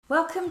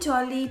Welcome to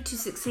our Lead to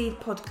Succeed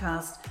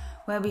podcast,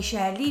 where we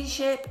share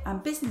leadership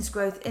and business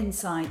growth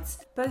insights,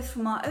 both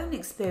from our own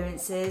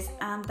experiences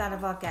and that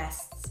of our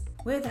guests.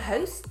 We're the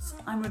hosts.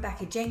 I'm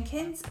Rebecca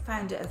Jenkins,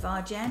 founder of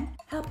Argen,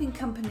 helping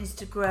companies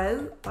to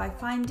grow by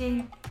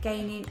finding,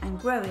 gaining and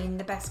growing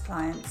the best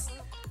clients.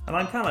 And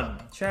I'm Callum,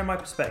 sharing my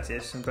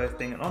perspectives from both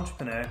being an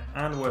entrepreneur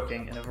and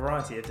working in a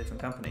variety of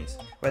different companies.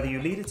 Whether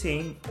you lead a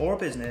team or a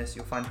business,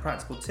 you'll find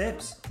practical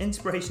tips,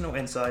 inspirational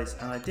insights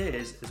and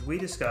ideas as we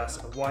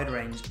discuss a wide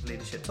range of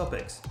leadership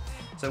topics.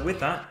 So with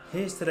that,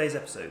 here's today's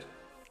episode.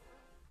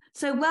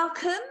 So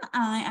welcome.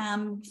 I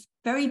am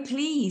very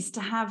pleased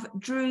to have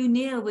Drew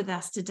Neal with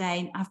us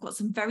today. I've got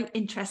some very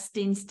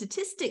interesting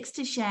statistics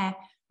to share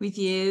with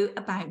you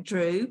about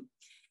Drew.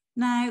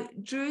 Now,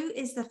 Drew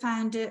is the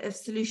founder of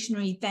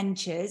Solutionary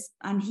Ventures,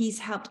 and he's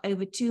helped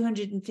over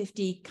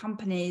 250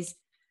 companies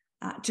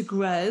to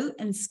grow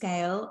and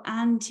scale.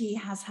 And he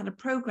has had a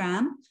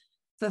program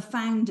for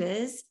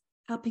founders,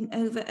 helping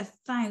over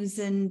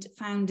 1,000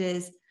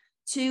 founders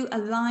to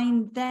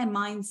align their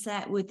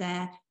mindset with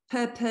their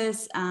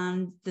purpose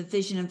and the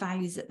vision and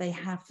values that they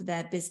have for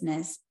their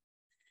business.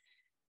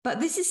 But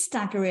this is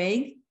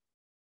staggering.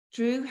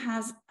 Drew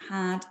has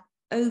had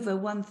over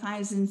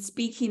 1,000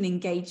 speaking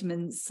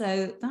engagements.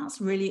 So that's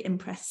really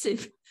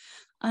impressive.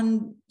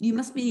 And you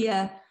must be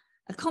a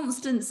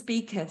constant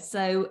speaker.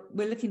 So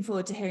we're looking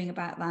forward to hearing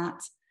about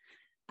that.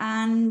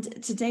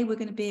 And today we're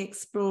going to be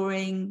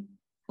exploring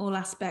all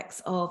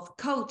aspects of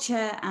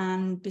culture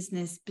and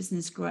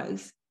business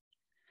growth.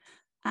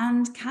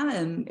 And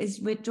Callum is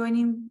with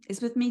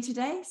me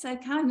today. So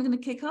Callum, we're going to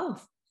kick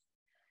off.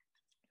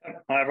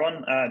 Hi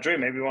everyone. Drew,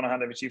 maybe we want to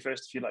hand over to you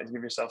first if you'd like to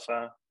give yourself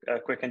a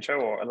quick intro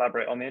or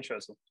elaborate on the intro.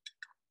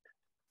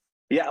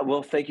 Yeah,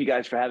 well, thank you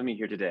guys for having me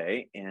here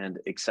today, and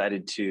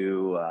excited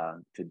to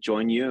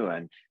join you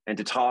and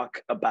to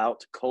talk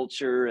about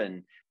culture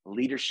and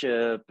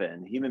leadership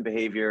and human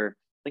behavior.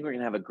 I think we're going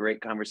to have a great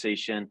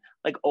conversation.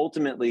 Like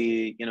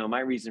ultimately,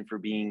 my reason for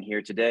being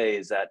here today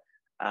is that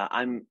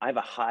I have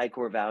a high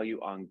core value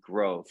on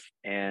growth,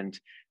 and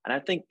I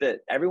think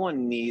that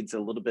everyone needs a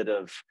little bit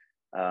of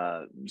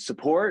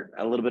support,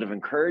 a little bit of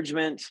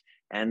encouragement,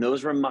 and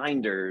those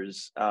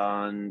reminders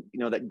on,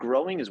 that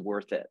growing is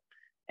worth it.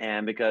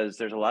 And because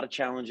there's a lot of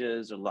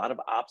challenges, a lot of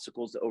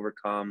obstacles to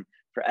overcome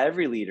for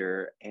every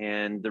leader.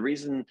 And the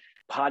reason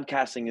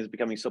podcasting is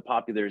becoming so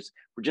popular is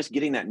we're just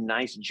getting that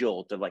nice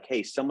jolt of like,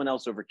 hey, someone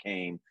else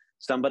overcame,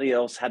 somebody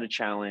else had a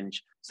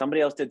challenge, somebody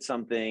else did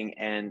something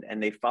and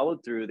they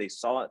followed through, they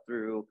saw it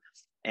through.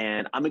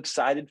 And I'm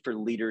excited for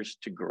leaders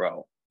to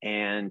grow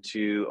and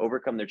to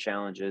overcome their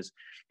challenges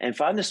and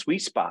find the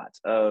sweet spot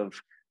of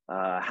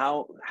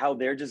how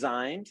they're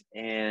designed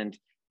and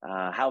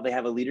how they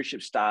have a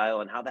leadership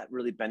style and how that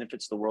really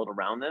benefits the world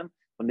around them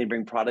when they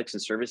bring products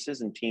and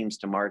services and teams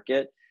to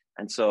market.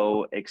 And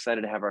so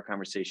excited to have our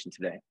conversation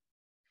today.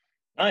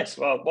 Nice.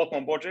 Well, welcome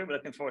on board, Drew. We're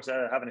looking forward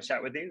to having a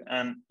chat with you.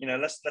 And,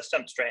 let's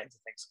jump straight into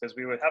things because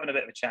we were having a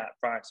bit of a chat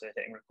prior to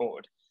hitting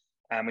record.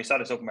 And we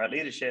started talking about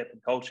leadership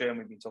and culture, and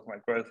we've been talking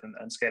about growth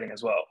and scaling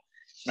as well.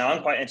 Now,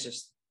 I'm quite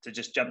interested to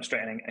just jump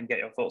straight in and get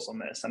your thoughts on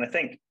this. And I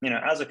think,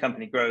 as a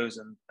company grows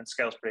and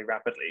scales pretty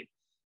rapidly,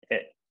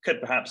 it could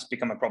perhaps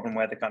become a problem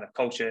where the kind of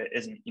culture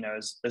isn't,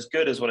 as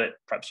good as what it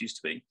perhaps used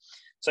to be.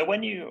 So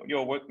when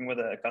you're working with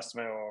a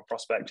customer or a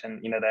prospect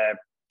and,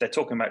 they're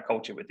talking about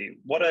culture with you,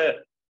 what are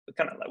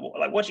kind of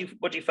like what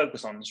do you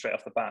focus on straight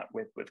off the bat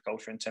with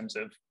culture in terms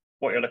of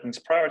what you're looking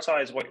to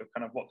prioritize, what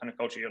kind of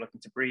culture you're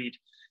looking to breed?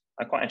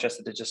 I'm quite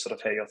interested to just sort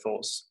of hear your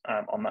thoughts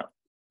on that.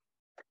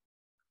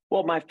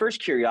 Well, my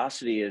first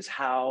curiosity is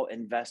how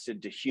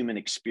invested to human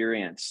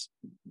experience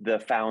the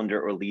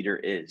founder or leader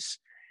is,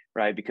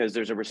 right? Because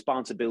there's a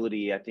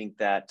responsibility, I think,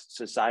 that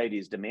society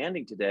is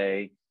demanding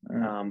today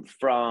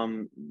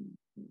from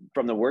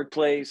the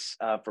workplace,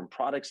 from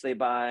products they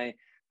buy,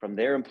 from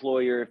their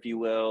employer, if you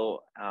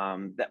will,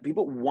 that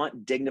people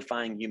want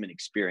dignifying human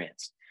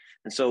experience.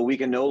 And so we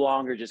can no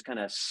longer just kind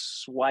of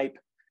swipe,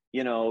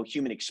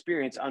 human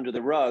experience under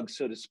the rug,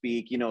 so to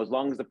speak, as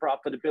long as the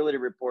profitability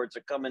reports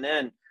are coming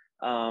in.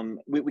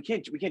 We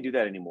can't do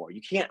that anymore.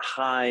 You can't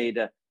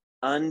hide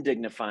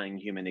undignifying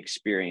human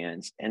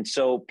experience. And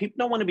so people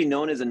don't want to be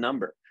known as a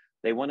number.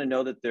 They want to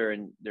know that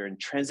they're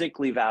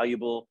intrinsically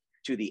valuable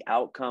to the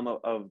outcome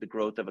of the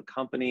growth of a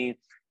company.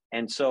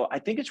 And so I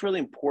think it's really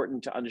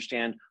important to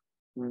understand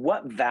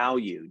what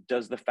value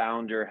does the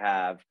founder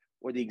have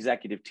or the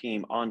executive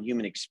team on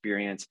human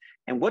experience,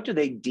 and what do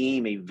they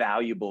deem a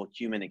valuable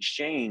human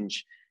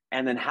exchange?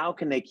 And then how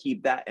can they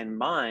keep that in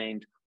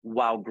mind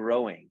while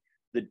growing?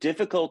 The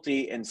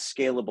difficulty in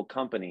scalable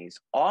companies,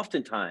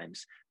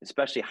 oftentimes,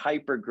 especially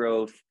hyper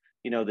growth,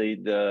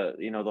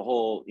 the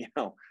whole,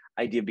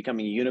 idea of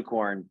becoming a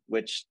unicorn,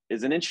 which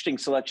is an interesting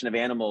selection of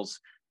animals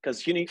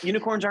because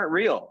unicorns aren't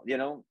real.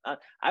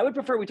 I would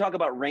prefer we talk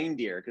about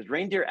reindeer because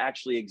reindeer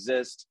actually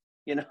exist,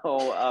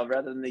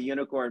 rather than the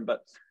unicorn.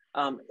 But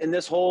in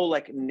this whole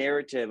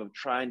narrative of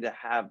trying to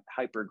have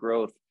hyper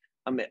growth,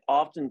 it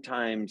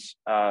oftentimes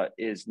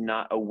is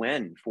not a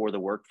win for the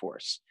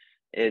workforce.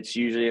 It's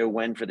usually a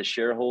win for the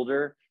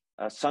shareholder.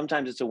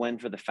 Sometimes it's a win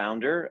for the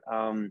founder,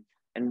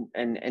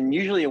 and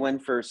usually a win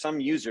for some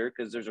user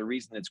because there's a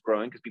reason it's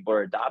growing because people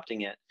are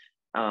adopting it.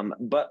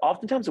 But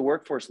oftentimes the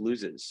workforce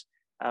loses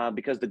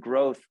because the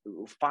growth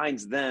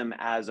finds them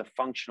as a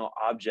functional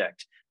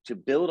object to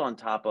build on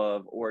top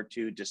of or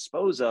to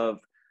dispose of.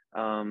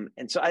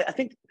 And so I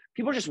think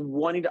people are just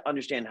wanting to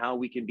understand how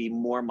we can be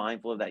more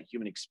mindful of that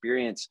human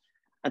experience.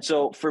 And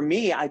so for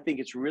me, I think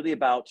it's really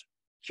about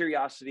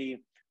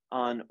curiosity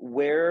on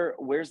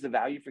where's the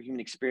value for human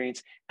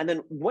experience, and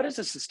then what is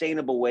a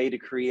sustainable way to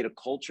create a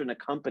culture in a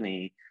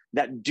company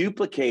that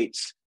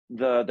duplicates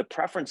the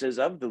preferences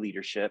of the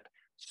leadership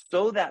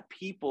so that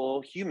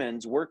people,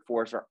 humans,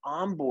 workforce are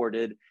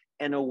onboarded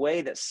in a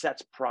way that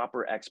sets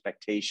proper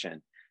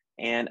expectation.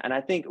 And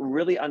I think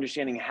really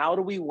understanding how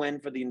do we win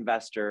for the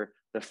investor,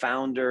 the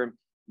founder,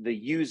 the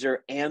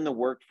user, and the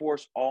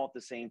workforce all at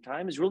the same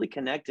time is really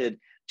connected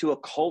to a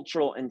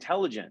cultural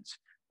intelligence,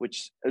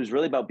 which is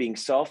really about being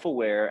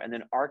self-aware and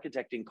then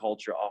architecting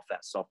culture off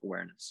that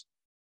self-awareness.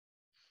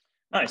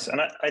 Nice. And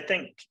I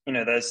think,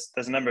 there's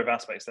a number of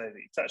aspects there that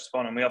you touched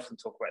upon, and we often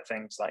talk about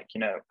things like,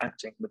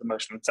 acting with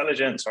emotional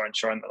intelligence or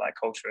ensuring that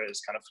culture is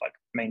kind of like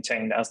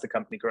maintained as the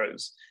company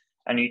grows.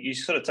 And you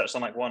sort of touched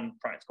on like one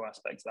practical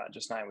aspect of that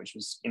just now, which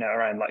was,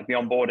 around like the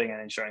onboarding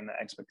and ensuring that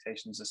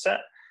expectations are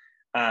set.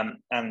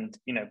 And,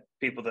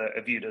 people that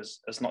are viewed as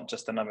not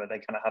just a number, they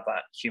kind of have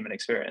that human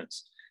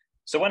experience.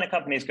 So when a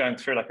company is going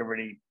through like a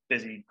really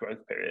busy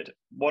growth period,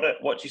 what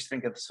do you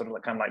think of sort of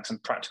like kind of like some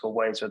practical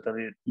ways where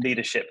the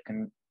leadership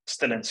can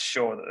still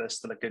ensure that there's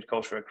still a good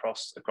culture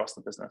across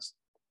the business?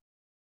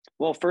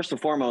 Well, first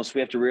and foremost, we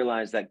have to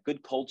realize that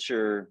good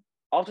culture,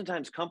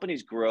 oftentimes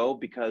companies grow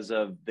because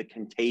of the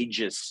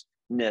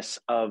contagiousness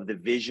of the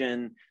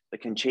vision, the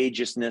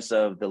contagiousness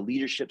of the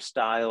leadership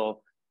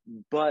style.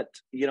 But,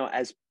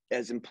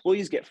 as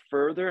employees get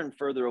further and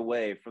further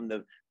away from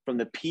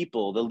the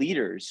people, the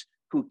leaders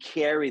who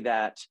carry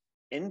that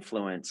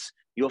influence,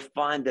 you'll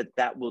find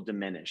that will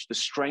diminish. The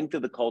strength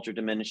of the culture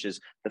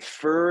diminishes. The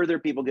further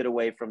people get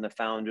away from the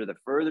founder, the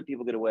further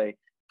people get away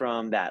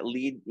from that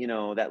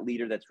that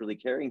leader that's really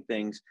carrying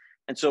things.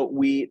 And so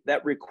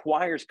that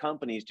requires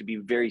companies to be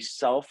very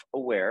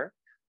self-aware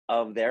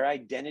of their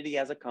identity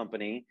as a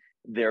company.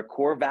 Their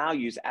core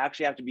values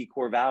actually have to be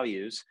core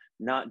values,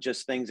 not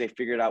just things they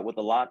figured out with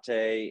a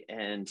latte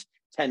and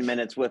 10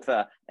 minutes with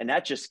an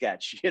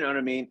Etch-a-Sketch, you know what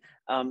I mean?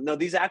 No,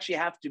 these actually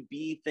have to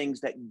be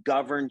things that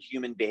govern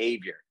human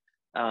behavior.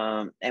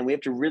 And we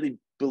have to really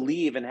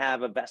believe and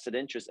have a vested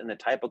interest in the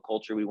type of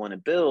culture we want to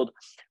build.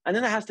 And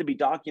then it has to be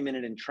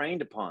documented and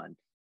trained upon.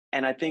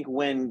 And I think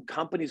when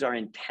companies are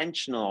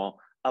intentional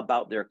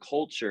about their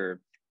culture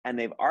and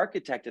they've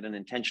architected an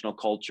intentional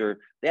culture,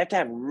 they have to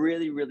have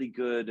really, really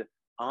good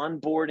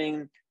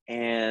onboarding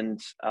and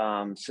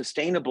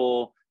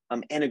sustainable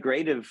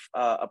integrative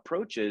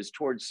approaches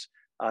towards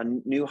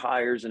new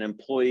hires and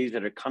employees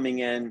that are coming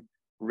in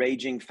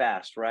raging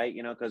fast, right?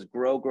 Because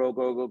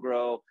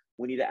grow.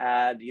 We need to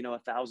add,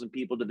 1,000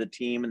 people to the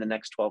team in the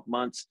next 12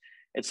 months.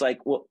 It's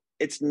like, well,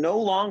 it's no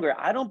longer,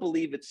 I don't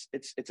believe it's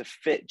a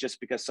fit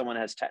just because someone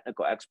has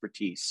technical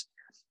expertise.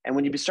 And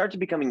when you start to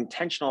become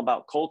intentional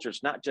about culture,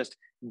 it's not just,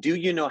 do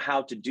you know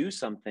how to do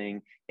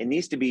something? It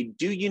needs to be,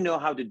 do you know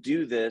how to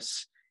do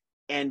this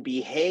and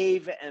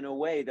behave in a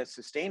way that's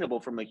sustainable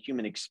from a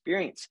human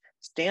experience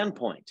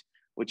standpoint,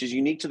 which is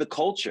unique to the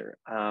culture.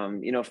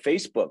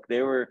 Facebook,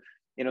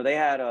 they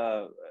had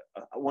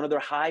one of their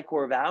high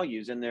core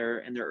values in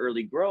their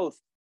early growth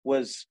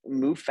was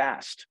move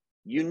fast.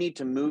 You need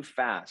to move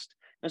fast.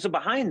 And so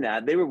behind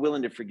that, they were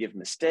willing to forgive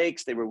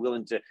mistakes. They were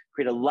willing to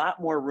create a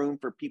lot more room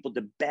for people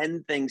to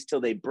bend things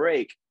till they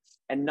break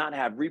and not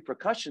have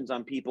repercussions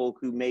on people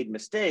who made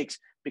mistakes,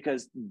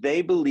 because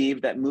they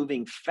believed that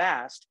moving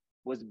fast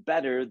was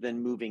better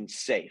than moving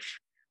safe.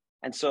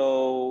 And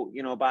so,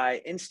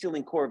 by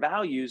instilling core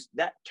values,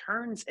 that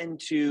turns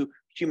into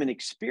human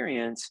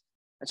experience.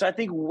 And so I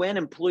think when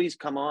employees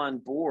come on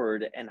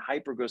board in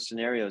hypergrowth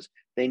scenarios,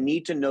 they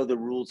need to know the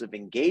rules of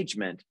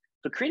engagement.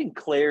 So creating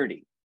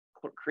clarity,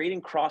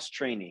 creating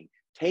cross-training,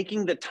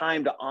 taking the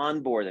time to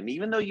onboard them,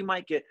 even though you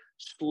might get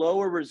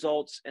slower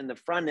results in the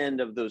front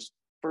end of those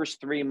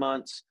first 3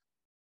 months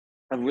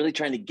of really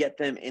trying to get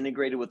them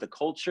integrated with the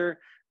culture.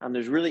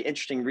 There's really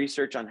interesting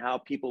research on how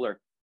people are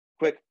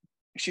quick,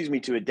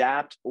 to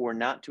adapt or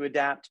not to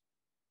adapt.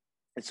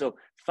 And so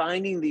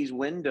finding these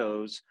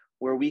windows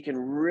where we can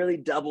really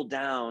double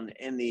down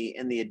in the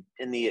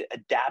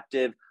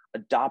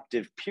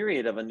adaptive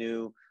period of a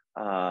new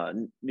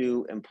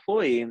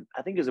employee,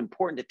 I think is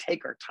important to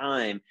take our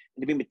time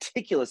and to be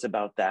meticulous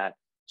about that,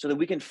 so that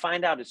we can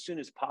find out as soon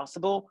as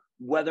possible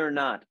whether or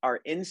not our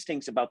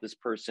instincts about this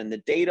person, the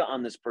data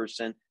on this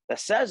person that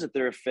says that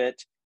they're a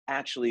fit,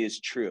 actually is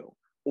true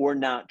or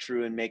not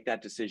true, and make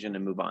that decision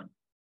and move on.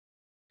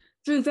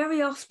 Drew,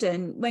 very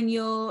often when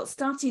you're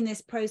starting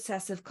this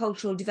process of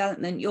cultural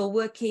development, you're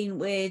working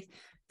with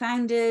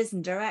founders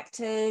and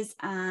directors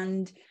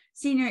and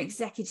senior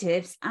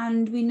executives,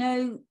 and we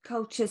know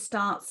culture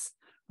starts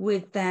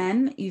with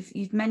them.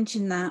 You've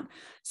mentioned that.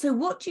 So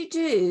what do you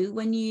do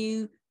when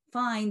you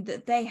find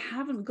that they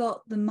haven't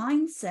got the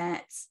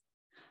mindset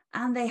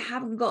and they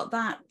haven't got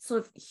that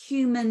sort of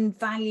human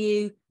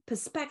value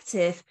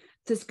perspective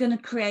that's going to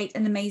create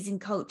an amazing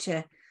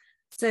culture.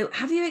 So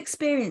have you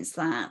experienced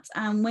that?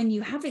 And when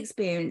you have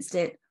experienced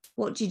it,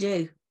 what do you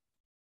do?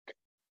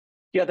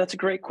 Yeah, that's a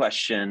great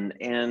question.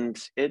 And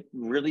it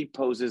really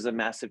poses a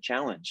massive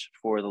challenge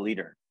for the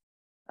leader.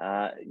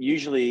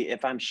 Usually,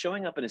 if I'm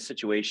showing up in a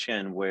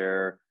situation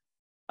where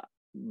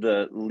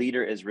the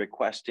leader is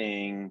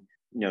requesting,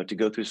 to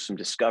go through some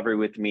discovery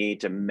with me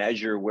to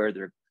measure where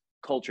their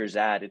culture's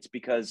at, it's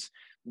because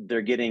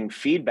they're getting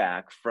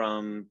feedback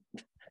from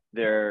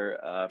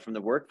from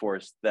the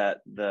workforce that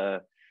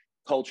the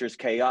culture is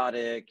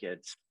chaotic,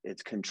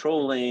 it's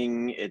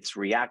controlling, it's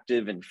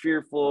reactive and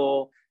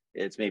fearful,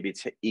 it's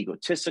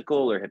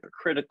egotistical or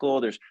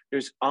hypocritical.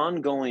 There's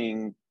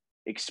ongoing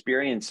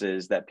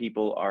experiences that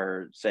people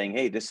are saying,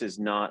 hey, this is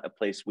not a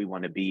place we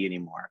want to be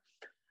anymore.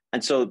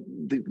 And so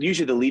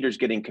usually the leader's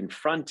getting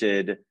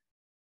confronted,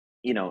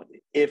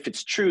 if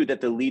it's true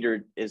that the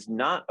leader is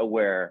not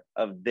aware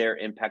of their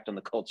impact on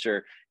the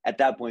culture, at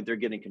that point they're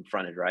getting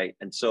confronted, right?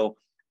 And so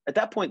at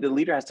that point, the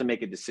leader has to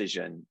make a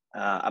decision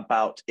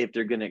about if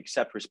they're going to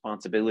accept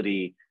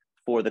responsibility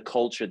for the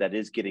culture that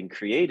is getting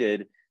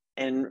created.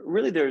 And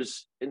really,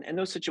 there's in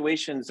those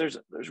situations, there's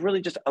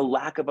really just a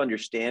lack of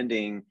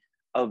understanding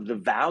of the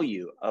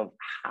value of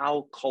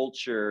how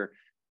culture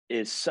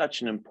is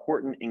such an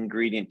important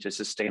ingredient to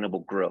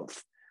sustainable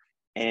growth.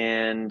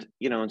 And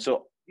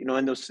so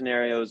in those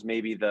scenarios,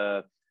 maybe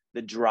the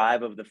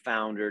drive of the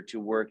founder to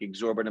work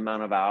exorbitant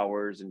amount of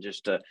hours and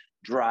just to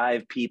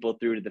drive people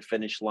through to the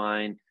finish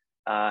line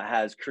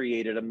has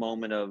created a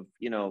moment of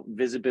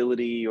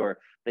visibility, or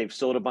they've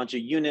sold a bunch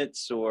of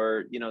units,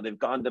 or they've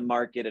gone to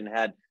market and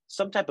had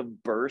some type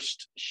of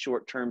burst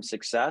short-term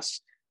success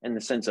in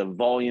the sense of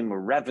volume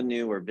or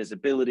revenue or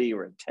visibility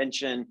or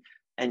attention,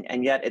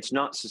 and yet it's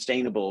not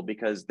sustainable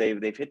because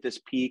they've hit this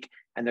peak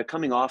and they're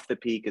coming off the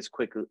peak as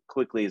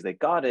quickly as they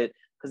got it,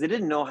 because they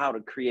didn't know how to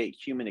create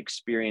human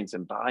experience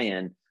and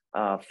buy-in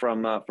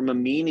from a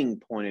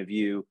meaning point of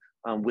view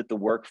with the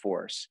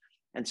workforce.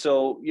 And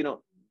so,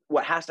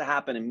 what has to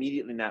happen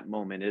immediately in that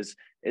moment is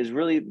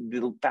really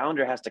the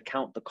founder has to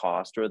count the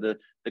cost, or the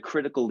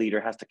critical leader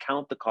has to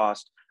count the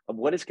cost of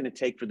what it's going to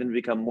take for them to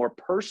become more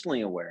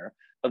personally aware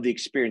of the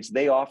experience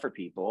they offer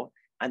people,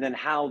 and then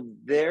how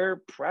their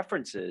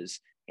preferences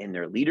in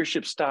their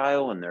leadership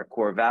style and their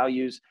core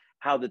values,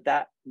 how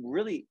that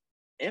really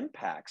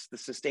impacts the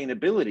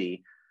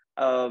sustainability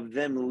of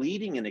them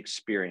leading an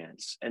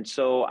experience. And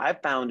so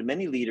I've found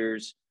many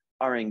leaders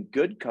are in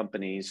good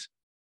companies.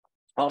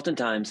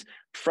 Oftentimes,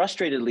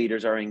 frustrated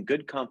leaders are in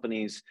good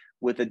companies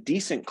with a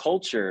decent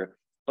culture,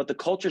 but the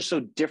culture is so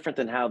different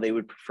than how they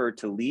would prefer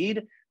to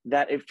lead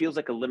that it feels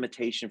like a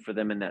limitation for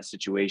them in that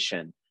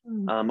situation.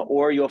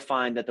 Or you'll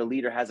find that the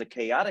leader has a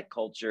chaotic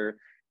culture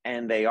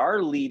and they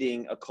are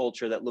leading a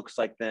culture that looks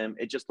like them.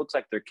 It just looks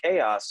like they're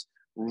chaos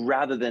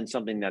rather than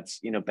something that's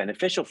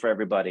beneficial for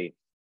everybody.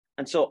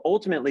 And so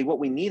ultimately what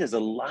we need is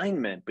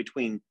alignment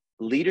between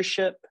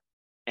leadership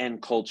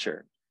and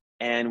culture.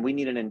 And we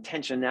need an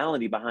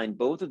intentionality behind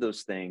both of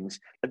those things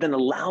that then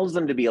allows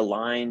them to be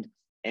aligned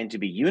and to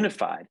be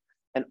unified.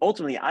 And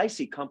ultimately, I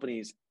see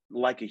companies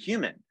like a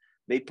human.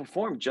 They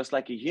perform just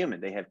like a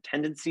human. They have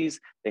tendencies,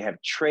 they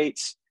have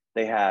traits,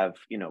 they have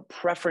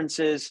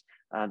preferences,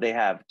 they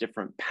have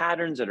different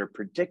patterns that are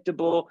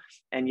predictable,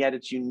 and yet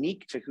it's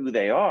unique to who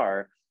they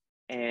are.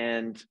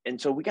 And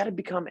so we got to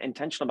become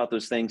intentional about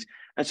those things.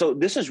 And so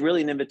this is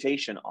really an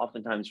invitation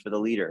oftentimes for the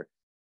leader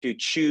to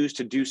choose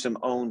to do some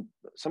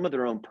of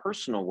their own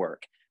personal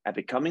work at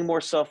becoming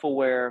more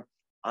self-aware,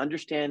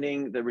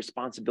 understanding the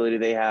responsibility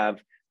they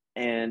have,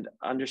 and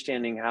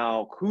understanding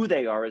how who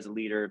they are as a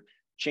leader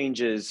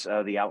changes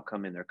the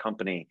outcome in their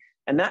company.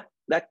 And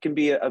that can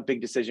be a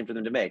big decision for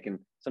them to make. And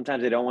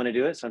sometimes they don't want to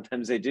do it,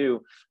 sometimes they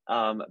do.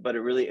 But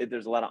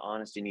there's a lot of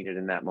honesty needed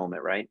in that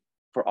moment, right?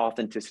 For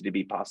authenticity to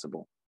be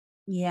possible.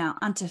 Yeah,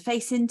 and to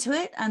face into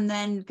it and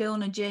then go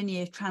on a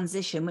journey of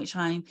transition, which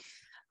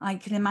I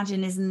can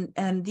imagine isn't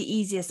the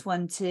easiest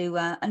one to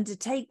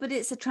undertake, but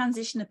it's a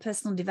transition of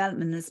personal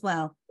development as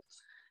well.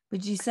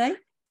 Would you say?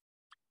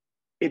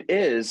 It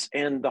is.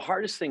 And the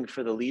hardest thing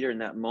for the leader in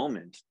that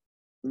moment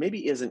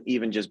maybe isn't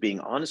even just being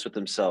honest with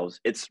themselves.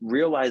 It's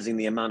realizing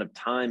the amount of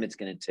time it's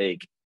going to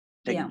take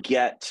to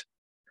get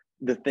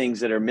the things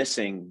that are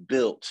missing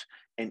built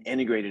and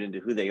integrated into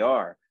who they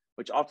are,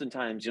 which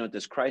oftentimes, at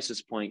this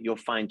crisis point, you'll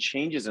find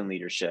changes in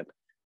leadership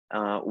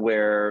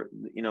where,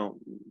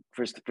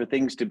 for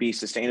things to be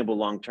sustainable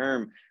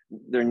long-term,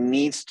 there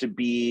needs to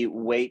be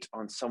weight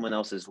on someone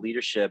else's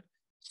leadership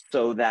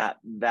so that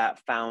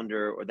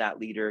founder or that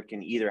leader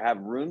can either have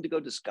room to go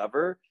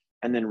discover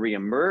and then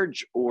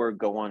reemerge, or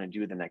go on and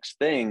do the next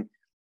thing.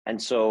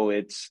 And so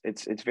it's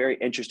very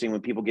interesting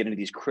when people get into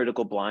these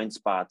critical blind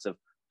spots of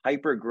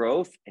hyper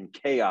growth and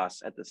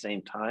chaos at the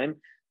same time.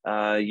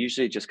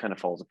 Usually it just kind of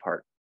falls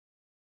apart.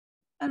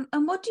 And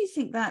what do you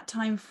think that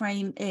time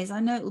frame is? I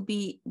know it will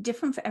be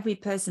different for every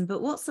person,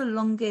 but what's the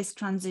longest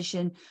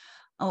transition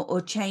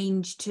or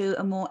change to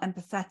a more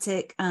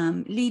empathetic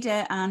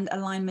leader and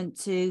alignment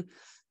to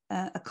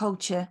a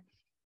culture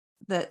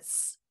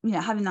that's,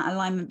 having that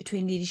alignment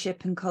between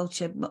leadership and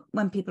culture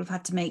when people have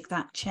had to make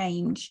that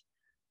change?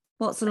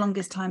 What's the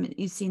longest time that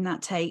you've seen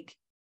that take?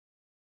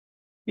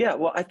 Yeah,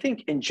 well, I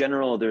think in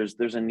general, there's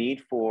a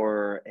need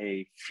for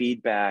a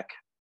feedback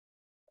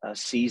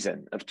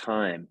season of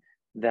time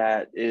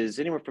that is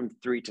anywhere from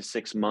 3 to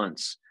 6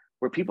 months,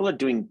 where people are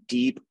doing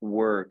deep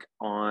work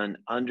on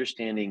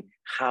understanding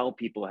how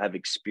people have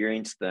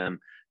experienced them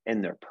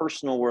in their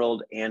personal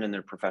world and in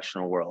their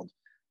professional world.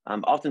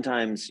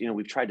 Oftentimes,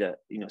 we've tried to,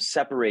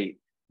 separate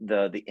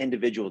the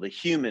individual, the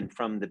human,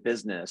 from the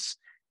business,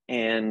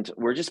 and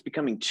we're just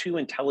becoming too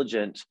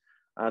intelligent.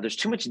 There's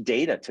too much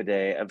data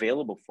today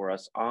available for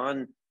us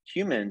on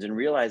humans, and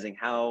realizing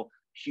how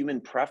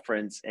human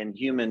preference and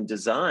human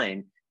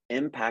design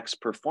impacts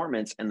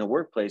performance in the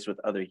workplace with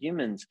other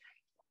humans.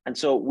 And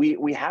so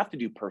we have to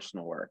do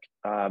personal work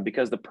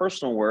because the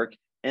personal work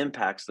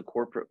impacts the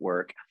corporate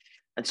work.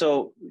 And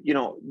so,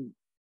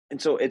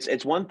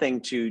 it's one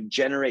thing to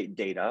generate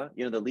data.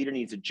 The leader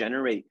needs to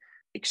generate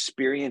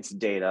experience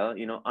data,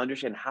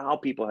 understand how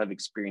people have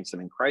experienced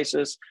them in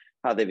crisis,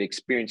 how they've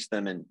experienced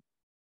them in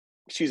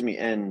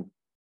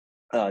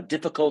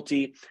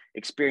difficulty,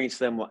 experience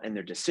them in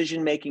their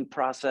decision-making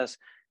process,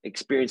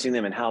 experiencing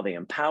them and how they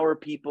empower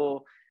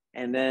people.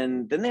 And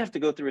then they have to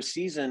go through a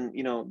season,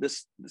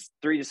 this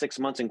 3 to 6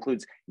 months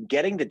includes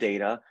getting the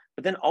data,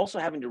 but then also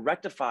having to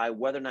rectify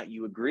whether or not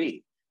you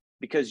agree,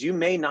 because you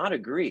may not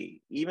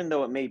agree, even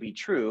though it may be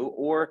true,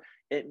 or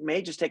it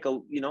may just take a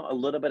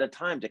little bit of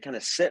time to kind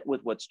of sit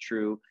with what's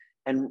true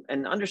and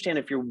understand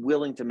if you're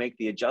willing to make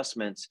the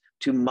adjustments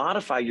to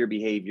modify your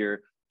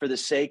behavior for the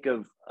sake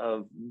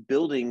of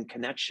building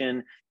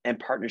connection and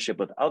partnership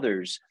with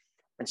others.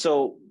 And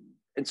so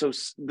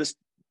this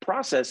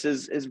process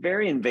is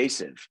very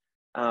invasive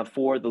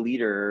for the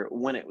leader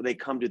when they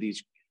come to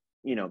these,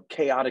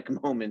 chaotic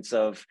moments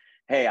of,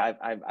 hey,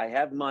 I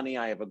have money,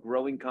 I have a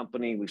growing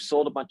company, we've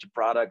sold a bunch of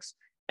products,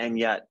 and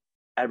yet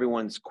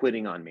everyone's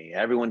quitting on me.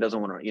 Everyone doesn't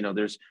want to,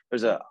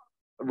 there's a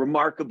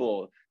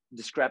remarkable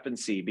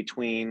discrepancy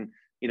between,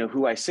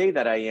 who I say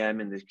that I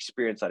am and the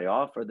experience that I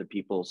offer the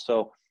people.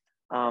 So,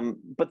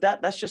 but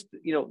that's just,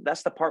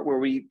 that's the part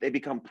where they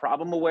become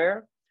problem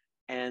aware,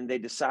 and they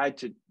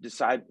decide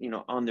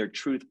on their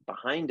truth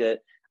behind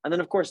it. And then,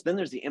 of course, then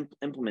there's the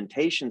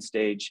implementation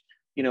stage,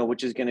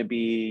 which is going to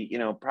be,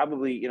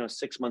 probably,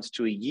 6 months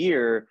to a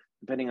year,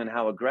 depending on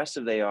how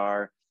aggressive they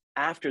are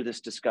after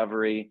this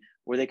discovery,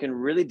 where they can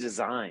really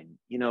design,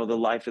 the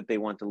life that they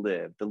want to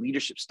live, the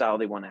leadership style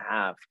they want to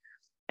have.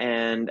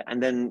 And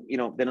then,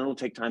 then it'll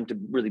take time to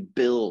really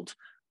build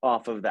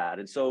off of that.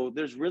 And so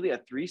there's really a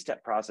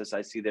 3-step process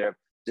I see there: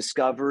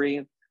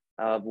 discovery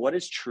of what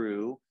is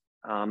true,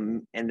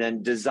 and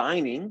then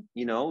designing,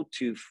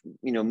 to,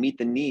 meet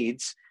the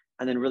needs,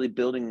 and then really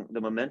building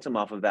the momentum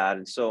off of that.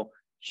 And so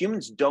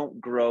humans don't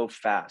grow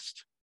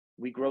fast.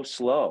 We grow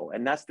slow.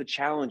 And that's the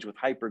challenge with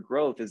hyper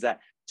growth, is that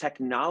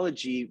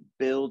technology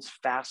builds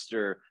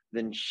faster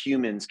than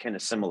humans can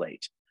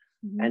assimilate.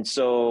 Mm-hmm. And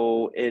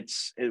so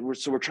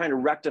we're trying to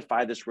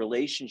rectify this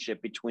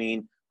relationship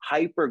between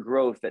hyper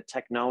growth that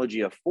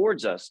technology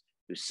affords us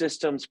through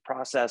systems,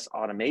 process,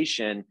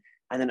 automation,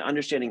 and then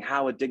understanding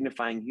how a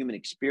dignifying human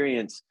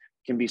experience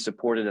can be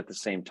supported at the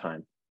same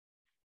time.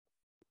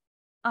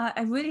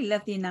 I really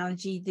love the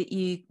analogy that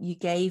you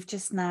gave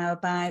just now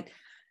about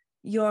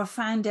you're a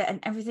founder and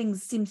everything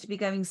seems to be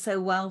going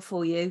so well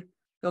for you.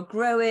 You're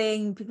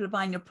growing, people are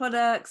buying your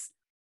products,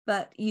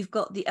 but you've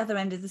got the other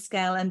end of the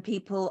scale and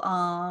people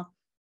are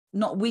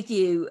not with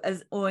you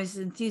as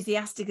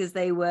enthusiastic as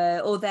they were,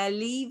 or they're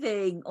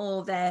leaving,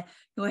 or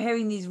you're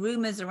hearing these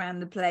rumors around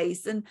the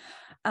place and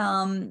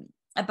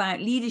about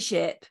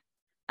leadership.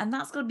 And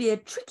that's got to be a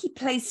tricky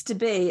place to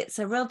be. It's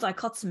a real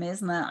dichotomy,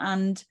 isn't it?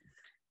 And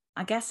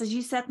I guess, as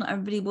you said, not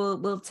everybody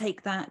will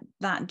take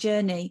that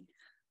journey.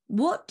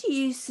 What do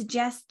you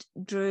suggest,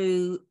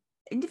 Drew,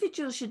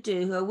 individuals should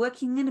do who are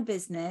working in a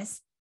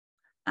business?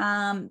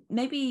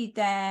 Maybe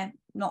they're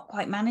not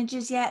quite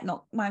managers yet.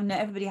 Not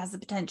everybody has the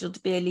potential to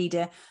be a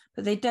leader,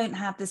 but they don't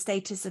have the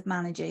status of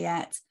manager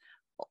yet,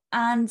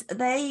 and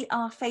they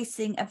are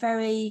facing a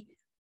very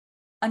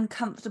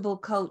uncomfortable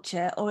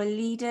culture, or a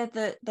leader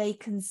that they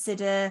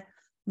consider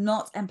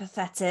not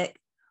empathetic,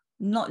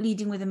 not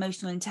leading with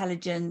emotional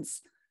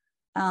intelligence,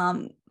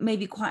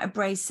 maybe quite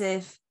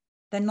abrasive.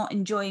 They're not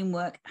enjoying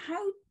work.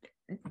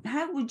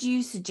 How would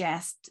you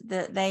suggest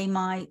that they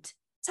might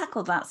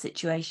tackle that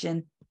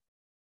situation?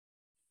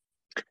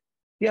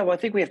 Yeah, well, I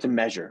think we have to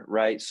measure,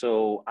 right?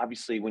 So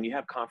obviously, when you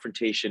have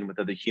confrontation with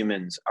other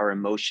humans, our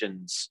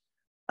emotions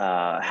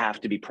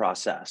have to be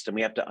processed, and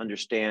we have to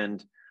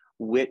understand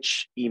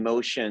which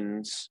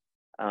emotions.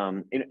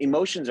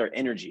 Emotions are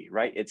energy,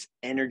 right? It's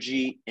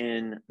energy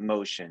in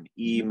motion,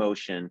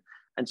 emotion.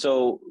 And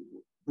so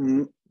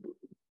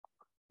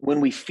when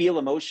we feel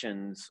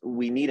emotions,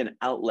 we need an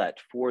outlet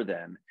for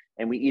them.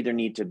 And we either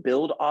need to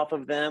build off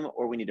of them,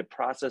 or we need to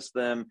process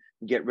them,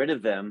 get rid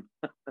of them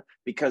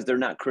because they're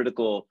not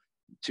critical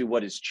to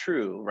what is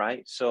true,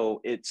 right?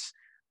 So it's,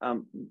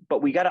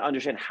 but we got to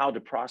understand how to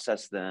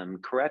process them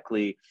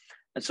correctly.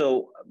 And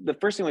so the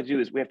first thing we do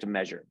is we have to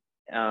measure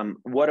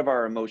what of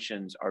our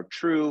emotions are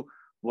true,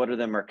 what of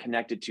them are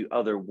connected to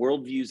other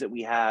worldviews that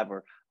we have,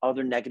 or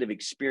other negative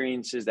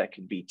experiences that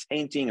could be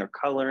tainting or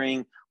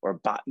coloring or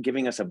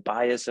giving us a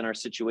bias in our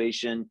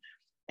situation.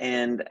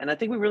 And I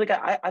think we really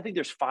got, I think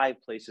there's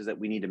 5 places that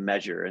we need to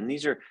measure. And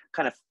these are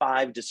kind of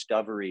 5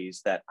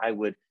 discoveries that I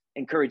would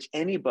encourage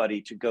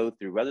anybody to go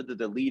through, whether they're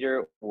the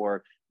leader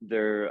or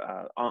they're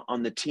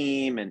on the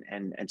team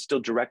and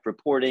still direct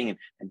reporting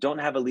and don't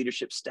have a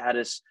leadership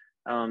status.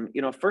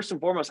 First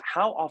and foremost,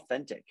 how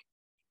authentic,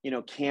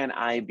 can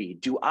I be?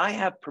 Do I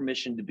have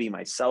permission to be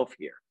myself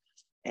here?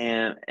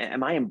 And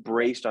am I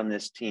embraced on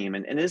this team?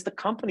 And is the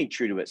company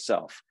true to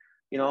itself?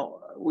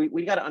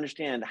 We got to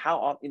understand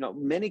how,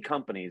 many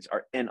companies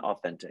are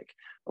inauthentic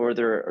or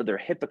they're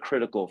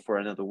hypocritical, for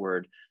another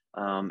word.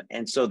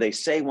 And so they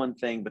say one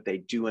thing, but they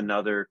do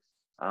another.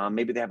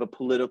 Maybe they have a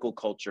political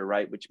culture,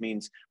 right? Which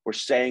means we're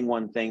saying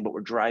one thing, but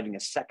we're driving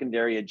a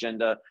secondary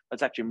agenda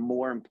that's actually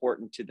more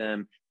important to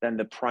them than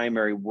the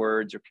primary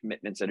words or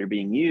commitments that are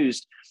being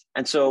used.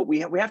 And so we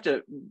have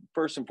to,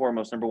 first and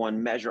foremost, number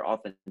 1, measure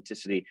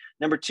authenticity.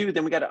 Number 2,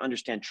 then we got to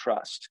understand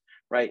trust,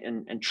 right?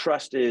 And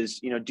trust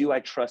is, do I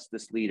trust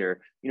this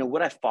leader?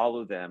 Would I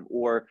follow them?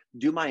 Or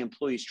do my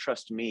employees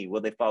trust me? Will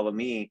they follow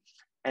me?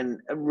 And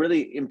a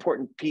really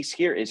important piece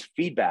here is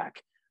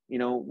feedback.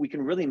 We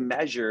can really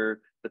measure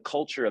the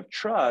culture of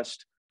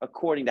trust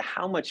according to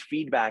how much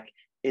feedback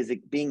is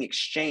being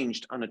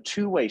exchanged on a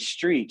 2-way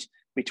street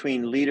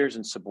between leaders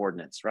and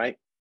subordinates, right?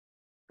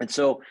 And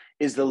so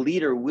is the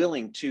leader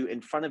willing to, in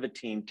front of a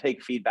team,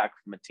 take feedback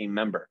from a team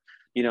member?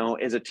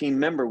 Is a team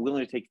member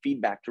willing to take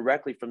feedback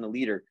directly from the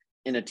leader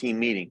in a team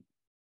meeting?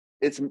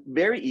 It's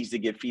very easy to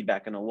give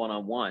feedback in a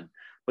one-on-one,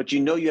 but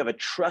you have a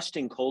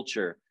trusting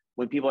culture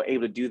when people are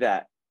able to do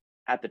that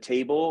at the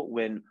table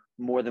when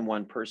more than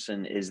one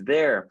person is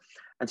there.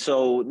 And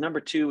so number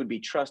 2 would be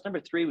trust. Number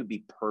 3 would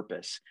be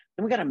purpose.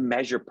 And we got to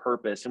measure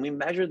purpose. And we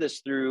measure this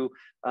through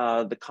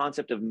the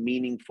concept of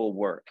meaningful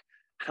work.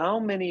 How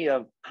many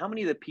of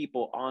the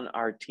people on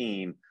our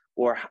team,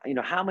 or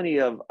how many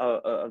of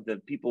the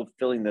people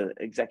filling the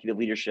executive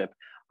leadership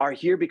are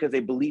here because they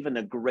believe in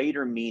a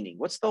greater meaning?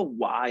 What's the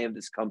why of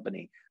this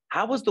company?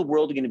 How is the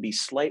world going to be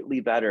slightly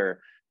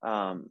better,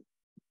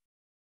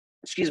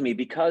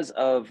 because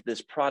of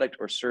this product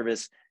or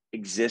service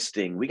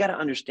existing? We got to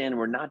understand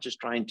we're not just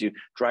trying to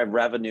drive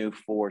revenue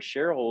for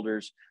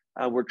shareholders.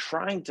 We're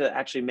trying to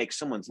actually make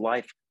someone's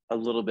life a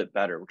little bit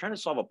better. We're trying to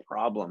solve a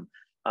problem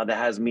that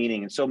has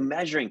meaning. And so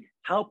measuring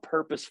how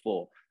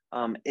purposeful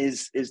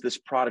is this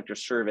product or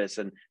service,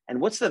 and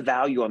what's the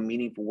value on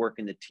meaningful work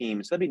in the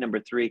team? So that'd be number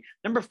 3.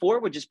 Number 4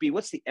 would just be,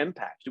 what's the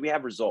impact? Do we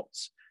have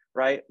results,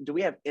 right? Do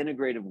we have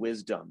integrative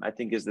wisdom? I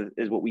think is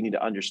what we need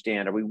to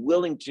understand. Are we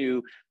willing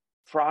to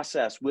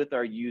process with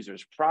our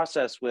users,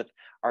 process with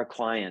our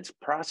clients,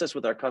 process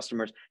with our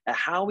customers, and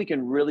how we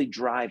can really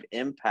drive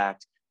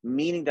impact,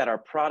 meaning that our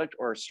product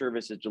or our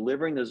service is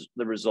delivering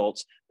the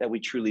results that we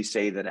truly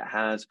say that it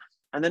has.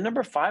 And then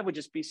number 5 would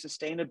just be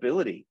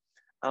sustainability.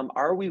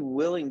 Are we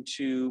willing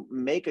to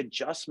make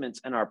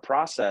adjustments in our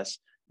process,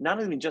 not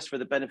only just for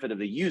the benefit of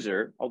the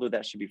user, although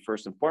that should be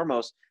first and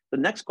foremost? The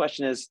next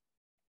question is,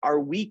 are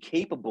we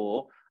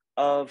capable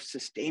of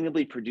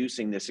sustainably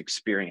producing this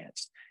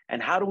experience?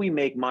 And how do we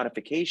make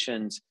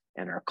modifications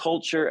in our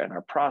culture and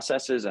our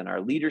processes and our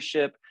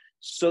leadership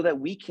so that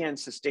we can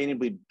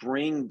sustainably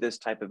bring this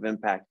type of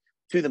impact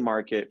to the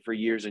market for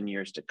years and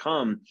years to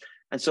come?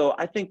 And so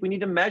I think we need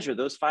to measure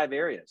those 5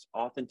 areas: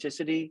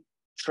 authenticity,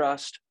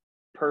 trust,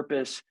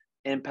 purpose,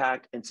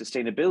 impact, and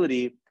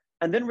sustainability.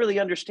 And then really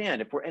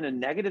understand, if we're in a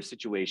negative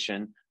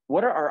situation,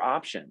 what are our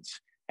options?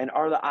 And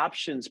are the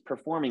options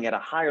performing at a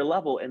higher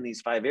level in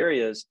these 5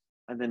 areas?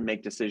 And then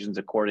make decisions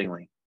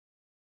accordingly.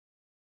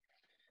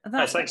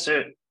 Nice, thanks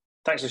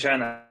for sharing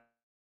that,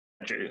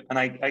 Drew. And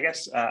I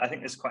guess I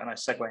think this is quite a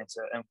nice segue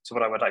into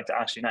what I would like to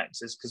ask you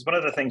next, is because one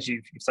of the things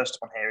you've touched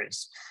upon here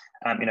is,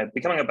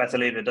 becoming a better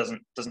leader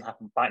doesn't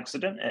happen by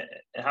accident.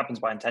 It happens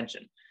by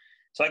intention.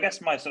 So I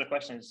guess my sort of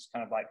question is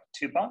kind of like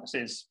 2 parts.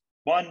 Is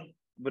one,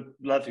 would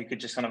love if you could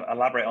just kind of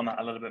elaborate on that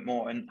a little bit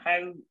more. And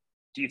how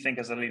do you think,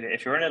 as a leader,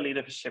 if you're in a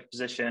leadership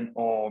position,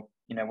 or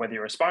whether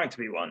you're aspiring to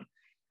be one,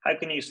 how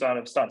can you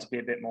start to be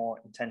a bit more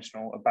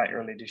intentional about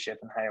your leadership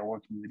and how you're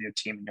working with your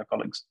team and your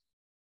colleagues?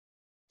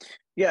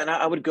 Yeah, and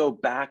I would go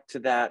back to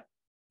that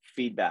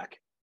feedback,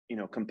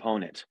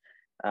 component.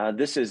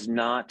 This is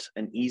not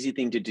an easy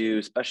thing to do,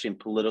 especially in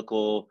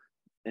political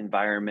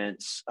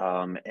environments,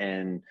 and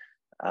in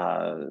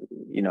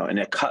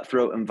a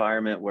cutthroat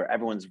environment where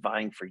everyone's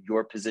vying for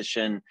your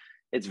position.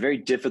 It's very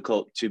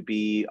difficult to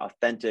be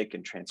authentic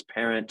and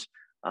transparent,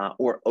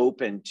 or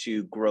open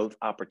to growth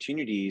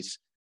opportunities,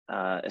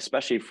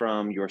 especially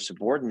from your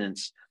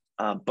subordinates.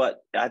 But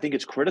I think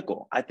it's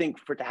critical. I think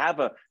to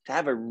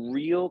have a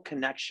real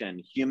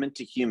connection, human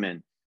to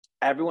human,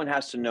 everyone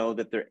has to know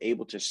that they're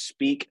able to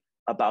speak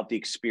about the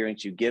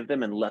experience you give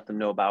them and let them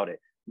know about it.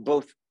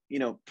 Both,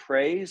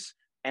 praise,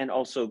 and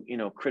also,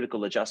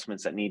 critical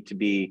adjustments that need to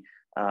be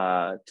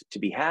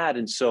had.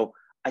 And so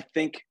I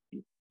think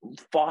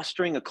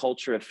fostering a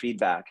culture of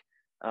feedback.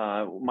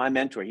 My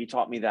mentor, he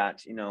taught me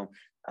that, in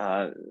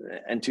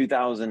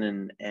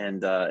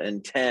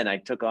 2010, I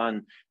took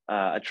on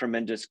a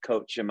tremendous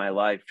coach in my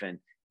life, and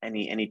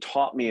he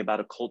taught me about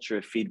a culture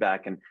of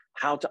feedback and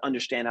how to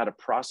understand how to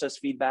process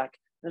feedback,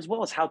 as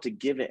well as how to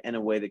give it in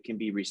a way that can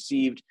be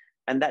received.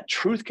 And that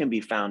truth can be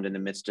found in the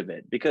midst of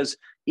it. Because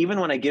even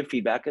when I give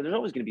feedback, there's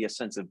always going to be a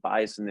sense of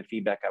bias in the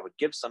feedback I would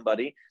give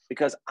somebody,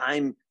 because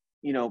I'm,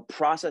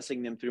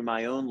 processing them through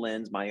my own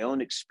lens, my own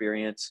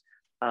experience.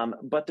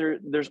 But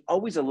there's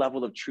always a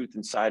level of truth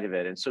inside of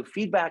it. And so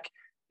feedback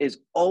is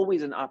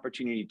always an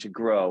opportunity to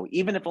grow.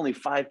 Even if only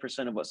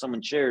 5% of what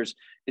someone shares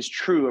is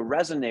true or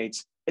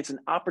resonates, it's an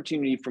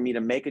opportunity for me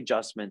to make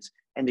adjustments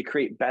and to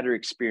create better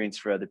experience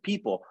for other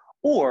people,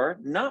 or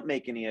not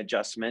make any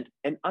adjustment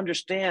and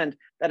understand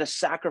that a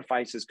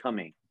sacrifice is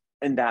coming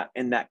in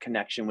that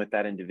connection with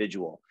that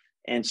individual.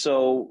 And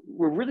so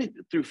we're really,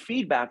 through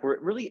feedback, we're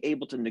really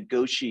able to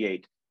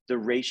negotiate the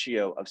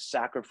ratio of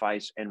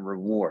sacrifice and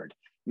reward.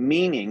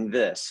 Meaning,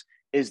 this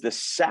is the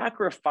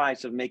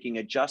sacrifice of making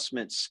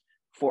adjustments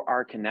for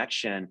our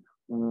connection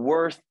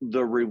worth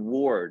the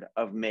reward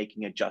of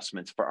making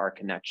adjustments for our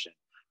connection.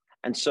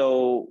 And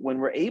so when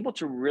we're able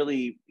to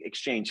really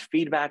exchange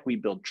feedback, we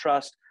build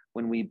trust.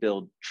 When we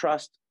build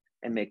trust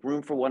and make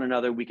room for one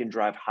another, we can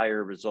drive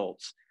higher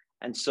results.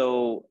 And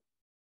so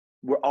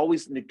we're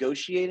always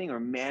negotiating or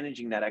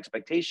managing that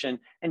expectation.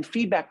 And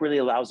feedback really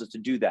allows us to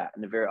do that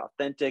in a very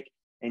authentic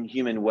and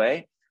human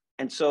way.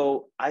 And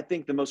so I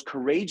think the most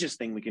courageous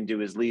thing we can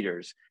do as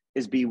leaders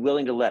is be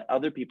willing to let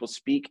other people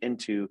speak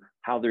into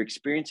how they're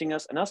experiencing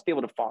us, and us be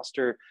able to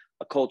foster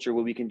a culture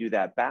where we can do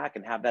that back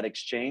and have that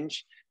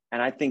exchange.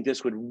 And I think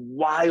this would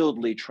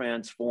wildly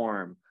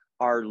transform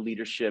our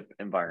leadership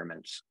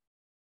environments.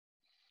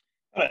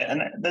 Right,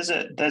 and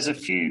there's a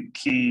few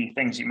key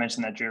things you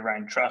mentioned there, Drew,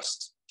 around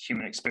trust,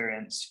 human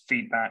experience,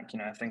 feedback.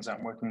 If things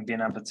aren't working,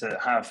 being able to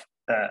have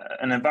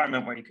an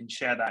environment where you can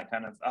share that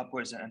kind of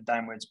upwards and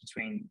downwards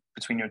between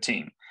your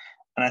team.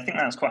 And I think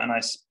that's quite a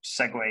nice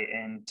segue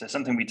into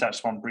something we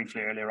touched on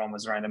briefly earlier on,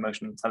 was around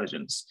emotional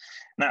intelligence.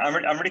 Now,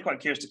 I'm really quite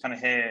curious to kind of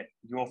hear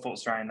your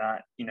thoughts around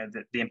that.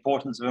 The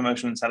importance of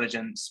emotional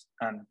intelligence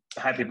and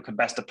how people can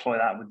best deploy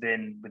that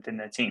within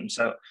their team.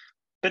 So,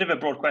 bit of a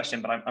broad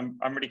question, but I'm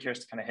really curious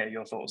to kind of hear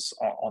your thoughts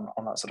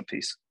on that sort of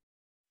piece.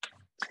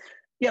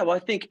 Yeah, well, I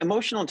think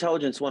emotional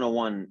intelligence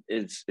 101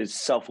 is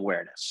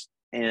self-awareness,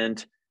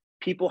 and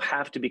people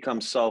have to become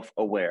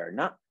self-aware.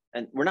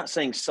 And we're not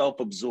saying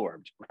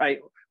self-absorbed, right?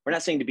 We're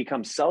not saying to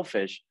become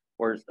selfish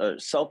or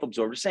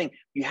self-absorbed. We're saying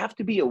you have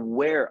to be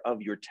aware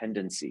of your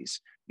tendencies.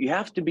 You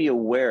have to be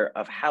aware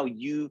of how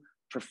you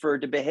prefer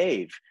to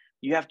behave.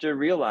 You have to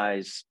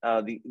realize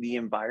the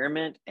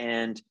environment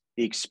and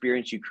the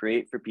experience you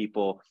create for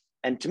people.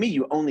 And to me,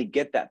 you only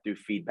get that through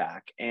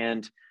feedback.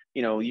 And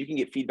you can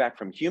get feedback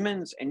from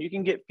humans, and you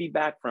can get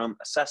feedback from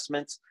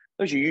assessments.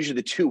 Those are usually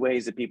the two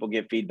ways that people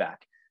give feedback.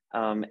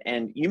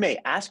 And you may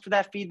ask for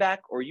that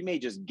feedback, or you may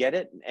just get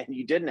it and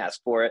you didn't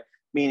ask for it,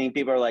 meaning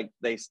people are like,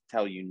 they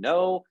tell you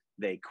no,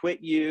 they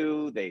quit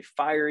you, they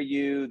fire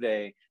you.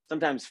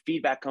 Sometimes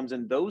feedback comes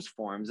in those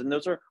forms, and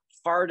those are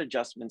hard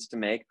adjustments to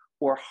make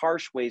or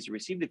harsh ways to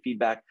receive the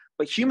feedback,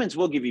 but humans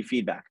will give you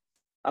feedback.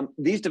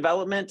 These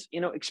development,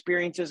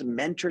 experiences,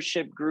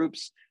 mentorship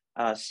groups,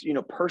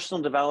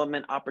 personal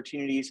development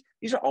opportunities,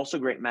 these are also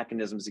great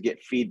mechanisms to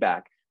get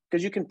feedback,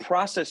 because you can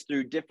process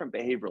through different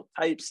behavioral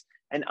types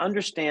and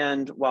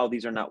understand, while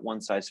these are not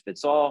one size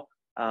fits all,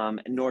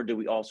 nor do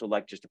we also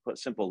like just to put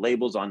simple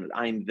labels on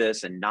I'm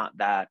this and not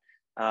that.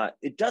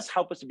 It does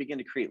help us to begin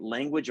to create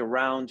language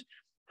around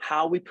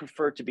how we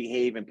prefer to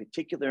behave in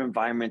particular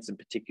environments and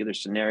particular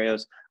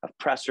scenarios of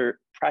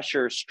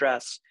pressure,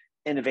 stress,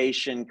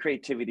 innovation,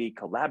 creativity,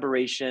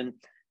 collaboration.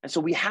 And so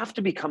we have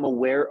to become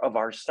aware of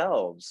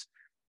ourselves.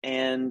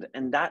 And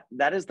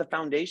that is the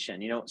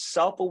foundation.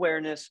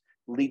 Self-awareness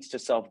leads to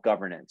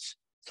self-governance.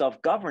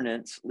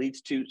 Self-governance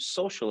leads to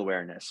social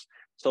awareness.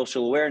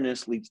 Social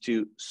awareness leads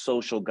to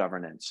social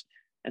governance.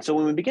 And so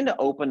when we begin to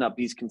open up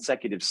these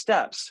consecutive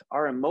steps,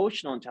 our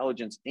emotional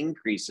intelligence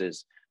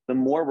increases the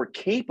more we're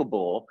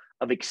capable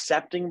of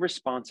accepting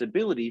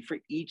responsibility for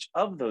each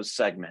of those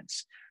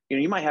segments.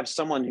 You might have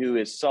someone who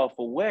is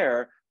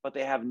self-aware, but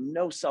they have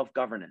no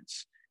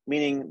self-governance,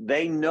 meaning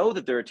they know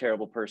that they're a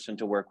terrible person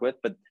to work with,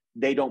 but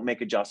they don't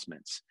make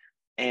adjustments.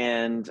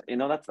 And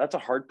that's a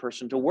hard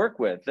person to work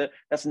with.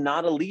 That's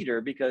not a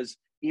leader, because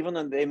even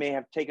though they may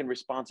have taken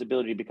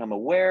responsibility to become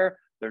aware,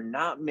 they're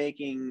not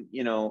making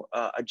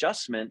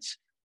adjustments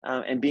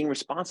and being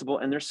responsible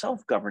in their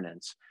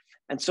self-governance.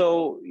 And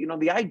so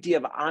the idea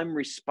of I'm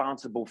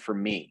responsible for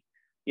me,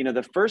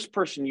 the first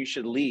person you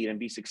should lead and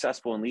be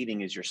successful in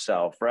leading is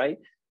yourself, right?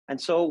 And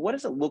so what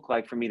does it look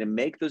like for me to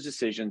make those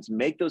decisions,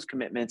 make those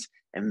commitments,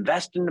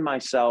 invest into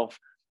myself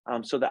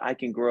so that I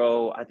can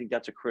grow? I think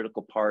that's a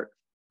critical part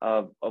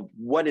of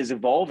what is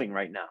evolving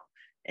right now.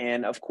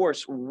 And of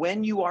course,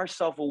 when you are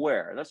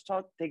self-aware,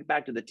 take it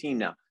back to the team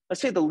now.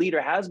 let's say the leader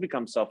has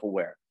become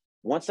self-aware.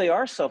 Once they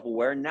are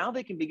self-aware, now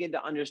they can begin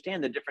to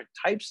understand the different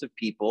types of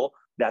people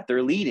that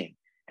they're leading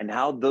and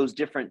how those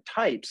different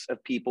types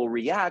of people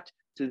react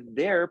to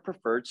their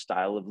preferred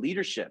style of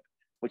leadership,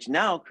 which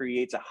now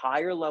creates a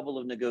higher level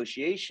of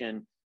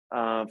negotiation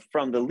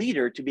from the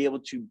leader to be able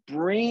to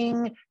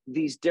bring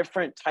these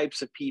different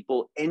types of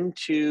people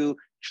into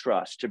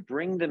trust, to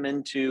bring them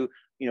into,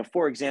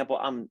 for example,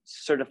 I'm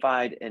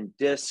certified in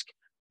DISC,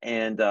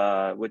 and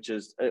which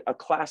is a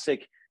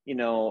classic,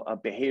 a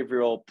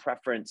behavioral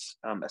preference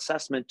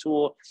assessment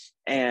tool.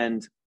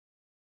 And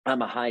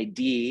I'm a high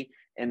D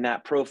in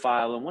that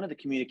profile. And one of the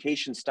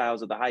communication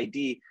styles of the high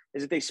D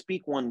is that they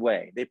speak one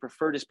way. They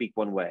prefer to speak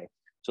one way.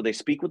 So they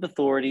speak with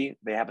authority,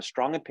 they have a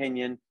strong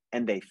opinion,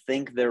 and they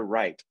think they're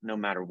right no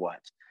matter what.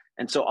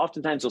 And so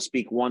oftentimes they'll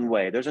speak one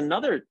way. There's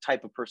another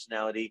type of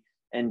personality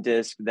in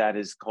DISC that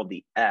is called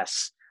the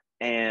S,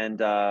 and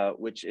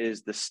which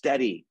is the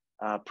steady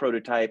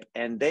prototype.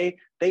 And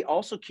they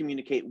also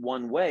communicate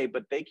one way,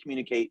 but they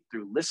communicate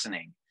through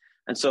listening.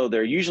 And so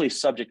they're usually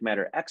subject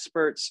matter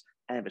experts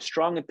and have a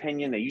strong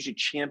opinion. They usually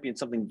champion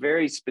something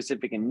very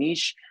specific and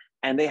niche.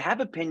 And they have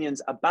opinions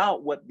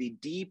about what the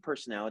D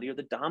personality or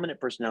the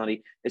dominant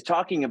personality is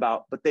talking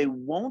about, but they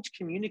won't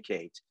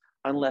communicate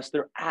unless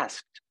they're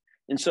asked.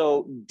 And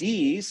so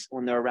Ds,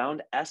 when they're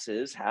around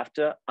S's, have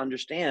to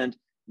understand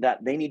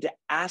that they need to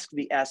ask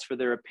the S for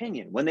their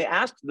opinion. When they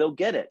ask, they'll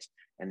get it.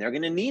 And they're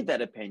going to need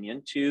that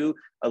opinion to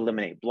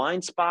eliminate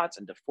blind spots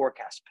and to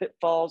forecast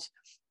pitfalls.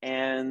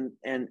 And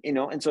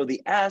so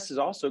the S is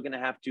also going to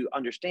have to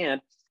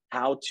understand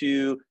how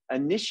to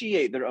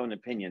initiate their own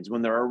opinions.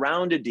 When they're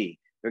around a D,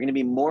 they're going to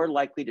be more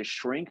likely to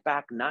shrink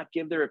back, not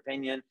give their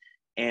opinion.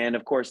 And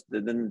of course,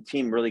 then the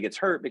team really gets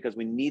hurt because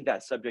we need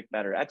that subject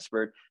matter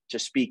expert to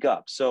speak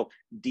up. So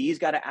D's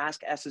got to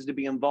ask S's to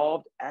be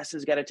involved.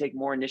 S's got to take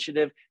more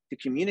initiative to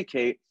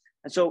communicate.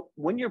 And so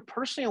when you're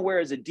personally aware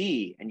as a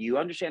D and you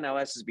understand how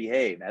S's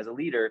behave as a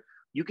leader,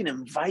 you can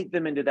invite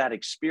them into that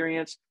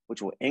experience,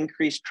 which will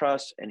increase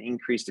trust and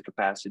increase the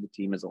capacity of the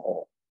team as a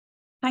whole.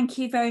 Thank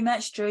you very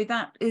much, Drew.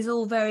 That is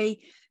all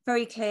very,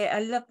 very clear. I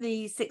love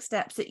the 6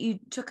 steps that you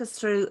took us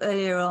through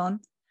earlier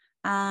on.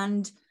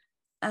 And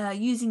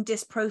using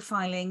DISC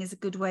profiling is a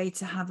good way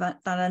to have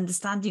that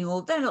understanding.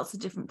 Or there are lots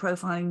of different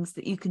profilings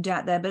that you can do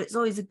out there, but it's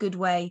always a good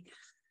way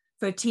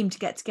for a team to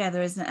get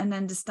together, isn't it, and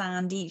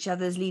understand each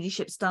other's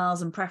leadership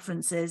styles and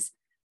preferences.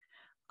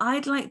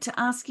 I'd like to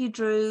ask you,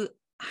 Drew,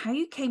 how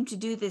you came to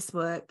do this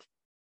work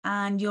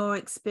and your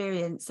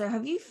experience. So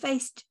have you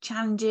faced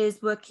challenges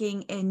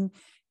working in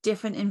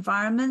different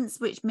environments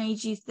which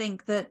made you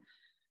think that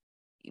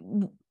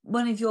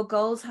one of your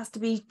goals has to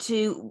be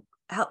to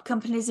help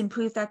companies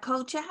improve their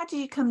culture? How did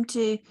you come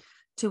to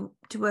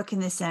work in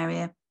this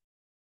area?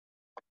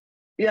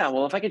 Yeah,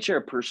 well, if I could share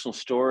a personal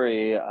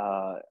story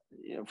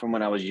from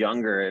when I was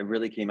younger, it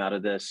really came out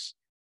of this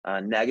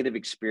negative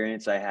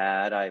experience I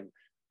had. I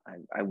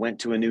went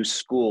to a new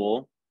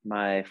school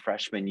my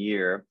freshman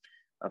year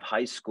of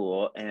high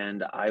school,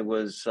 and I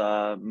was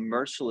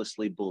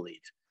mercilessly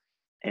bullied,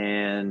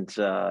 and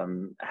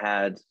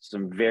had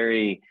some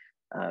very,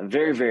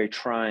 very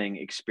trying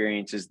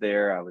experiences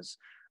there. I was,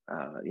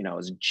 I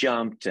was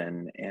jumped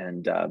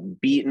and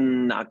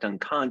beaten, knocked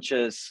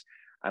unconscious.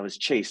 I was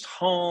chased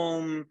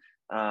home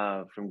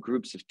from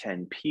groups of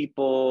 10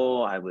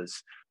 people. I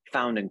was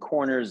found in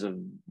corners of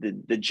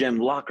the gym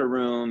locker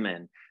room,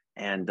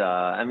 and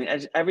I mean,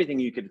 everything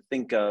you could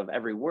think of,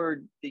 every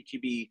word that you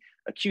could be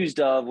accused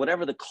of,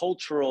 whatever the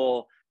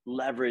cultural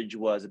leverage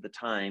was at the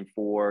time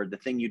for the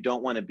thing you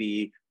don't want to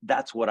be,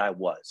 that's what I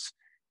was.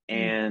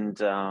 And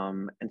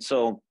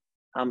so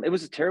it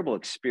was a terrible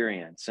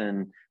experience.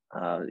 And,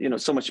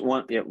 so much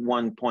at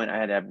one point I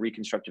had to have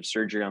reconstructive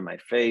surgery on my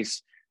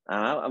face.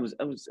 It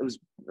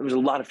was a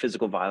lot of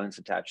physical violence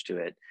attached to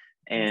it.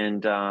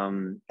 And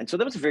so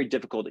that was a very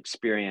difficult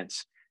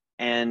experience.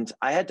 And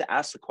I had to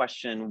ask the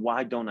question,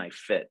 why don't I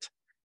fit?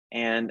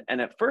 And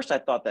at first I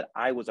thought that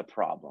I was a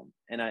problem.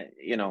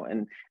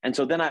 And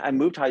so then I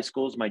moved high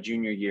schools my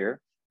junior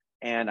year,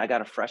 and I got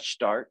a fresh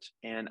start,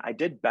 and I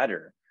did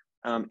better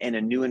in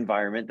a new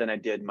environment than I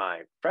did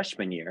my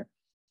freshman year.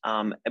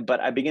 But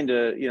I began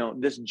to,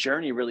 this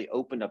journey really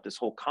opened up this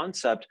whole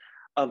concept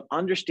of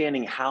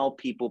understanding how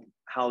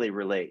they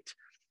relate.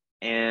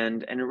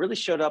 And it really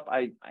showed up.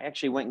 I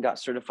actually went and got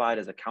certified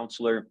as a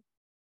counselor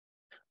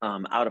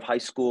out of high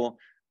school.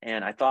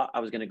 And I thought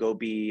I was going to go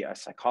be a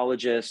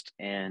psychologist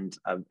and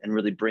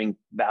really bring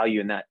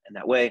value in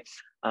that way.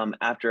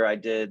 After I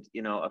did,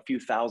 a few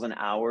thousand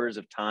hours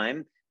of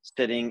time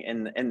sitting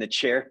in the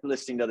chair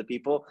listening to other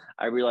people,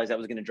 I realized that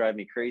was going to drive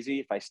me crazy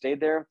if I stayed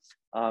there,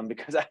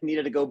 because I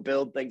needed to go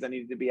build things. I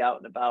needed to be out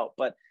and about.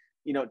 But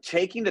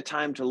taking the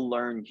time to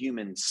learn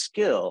human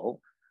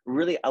skill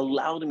really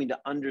allowed me to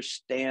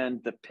understand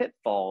the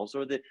pitfalls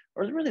or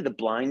really the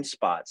blind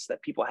spots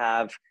that people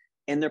have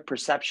in their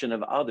perception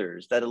of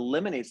others, that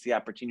eliminates the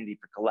opportunity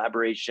for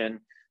collaboration,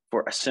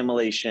 for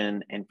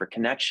assimilation, and for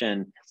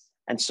connection.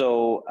 And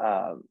so,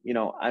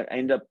 I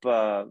end up,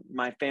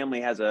 my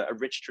family has a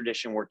rich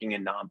tradition working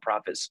in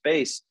nonprofit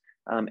space.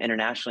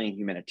 internationally in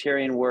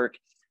humanitarian work.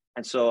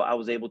 And so I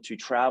was able to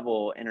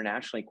travel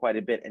internationally quite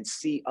a bit and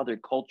see other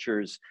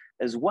cultures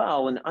as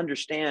well, and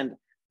understand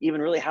even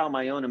really how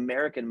my own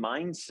American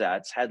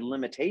mindsets had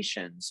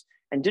limitations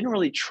and didn't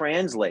really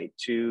translate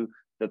to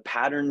the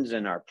patterns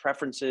and our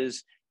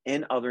preferences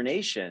in other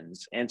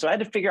nations. And so I had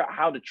to figure out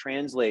how to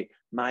translate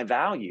my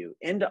value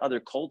into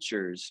other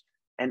cultures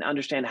and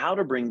understand how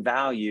to bring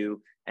value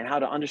and how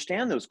to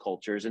understand those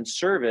cultures and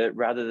serve it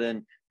rather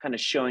than kind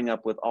of showing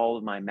up with all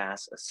of my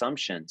mass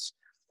assumptions.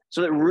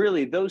 So that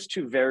really those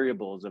two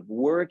variables of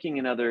working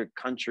in other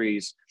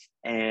countries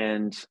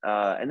and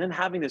then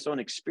having this own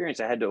experience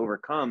I had to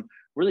overcome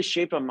really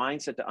shaped my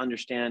mindset to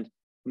understand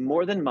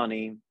more than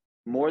money,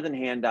 more than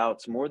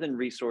handouts, more than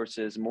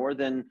resources, more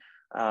than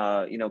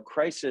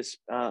crisis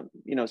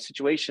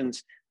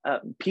situations.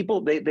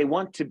 People they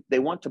want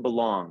to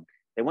belong.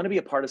 They want to be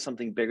a part of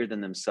something bigger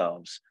than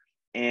themselves.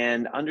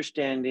 And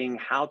understanding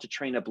how to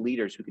train up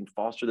leaders who can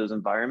foster those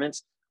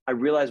environments, I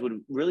realized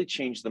would really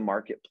change the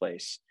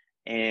marketplace.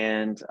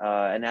 And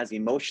as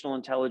emotional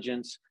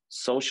intelligence,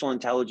 social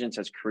intelligence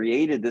has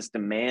created this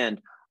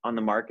demand on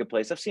the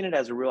marketplace, I've seen it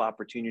as a real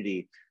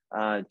opportunity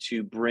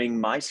to bring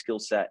my skill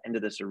set into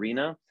this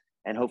arena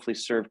and hopefully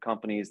serve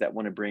companies that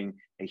want to bring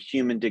a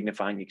human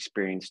dignifying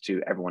experience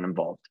to everyone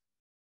involved.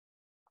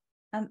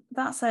 And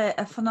that's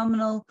a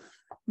phenomenal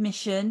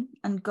mission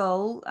and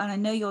goal. And I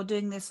know you're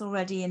doing this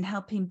already in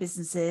helping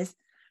businesses.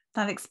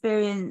 That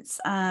experience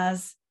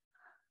as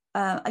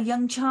a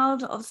young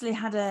child obviously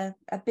had a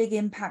big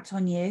impact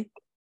on you.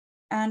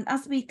 And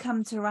as we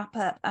come to wrap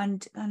up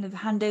and kind of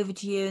hand over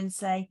to you and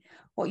say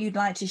what you'd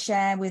like to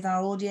share with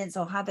our audience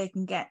or how they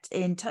can get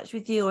in touch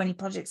with you or any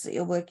projects that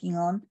you're working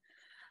on,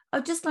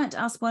 I'd just like to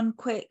ask one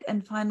quick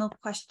and final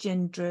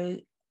question, Drew.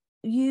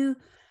 You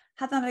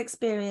had that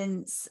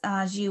experience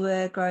as you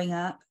were growing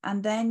up,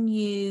 and then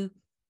you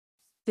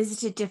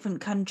visited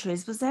different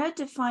countries. Was there a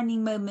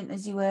defining moment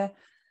as you were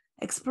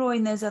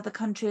exploring those other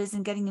countries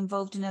and getting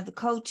involved in other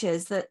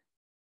cultures that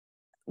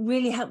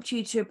really helped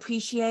you to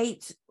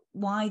appreciate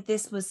why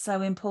this was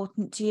so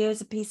important to you as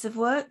a piece of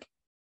work?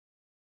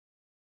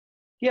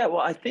 Yeah,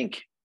 well, I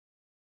think,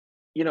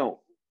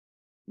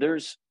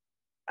 there's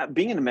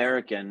being an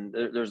American,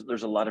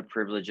 there's a lot of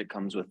privilege that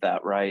comes with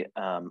that, right?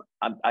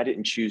 I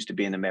didn't choose to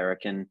be an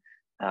American.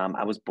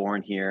 I was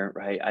born here,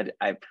 right?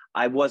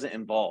 I wasn't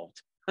involved.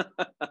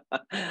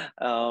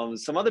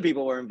 Some other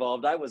people were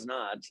involved. I was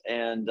not,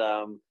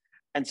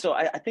 and so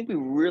I think we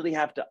really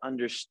have to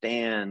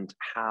understand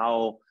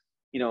how,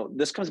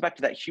 this comes back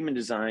to that human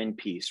design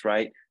piece,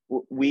 right?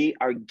 We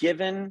are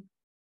given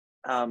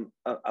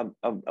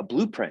a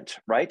blueprint,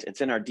 right?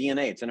 It's in our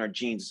DNA, it's in our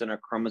genes, it's in our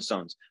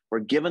chromosomes. We're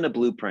given a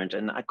blueprint,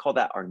 and I call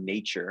that our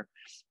nature.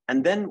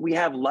 And then we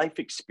have life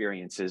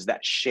experiences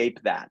that shape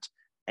that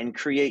and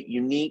create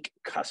unique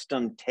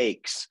custom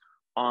takes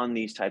on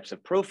these types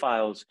of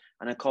profiles.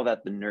 And I call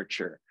that the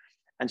nurture.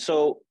 And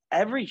so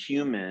every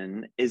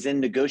human is in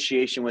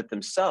negotiation with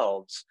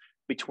themselves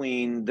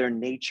between their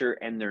nature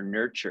and their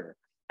nurture,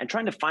 and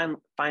trying to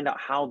find out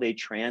how they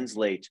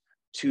translate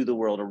to the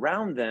world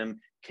around them,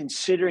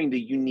 considering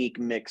the unique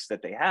mix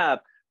that they have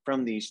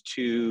from these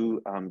two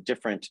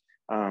different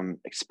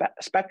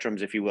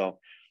spectrums, if you will.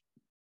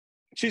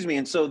 Excuse me.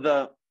 And so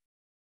the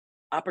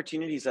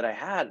opportunities that I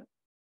had,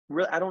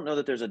 I don't know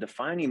that there's a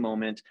defining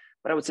moment,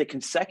 but I would say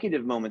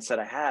consecutive moments that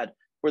I had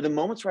were the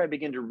moments where I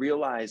began to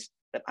realize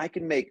that I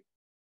can make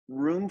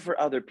room for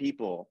other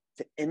people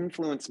to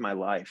influence my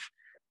life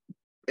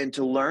and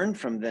to learn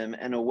from them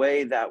in a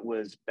way that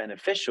was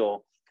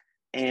beneficial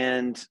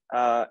and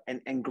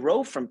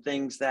grow from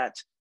things that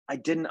I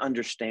didn't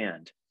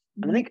understand.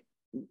 Mm-hmm. And I think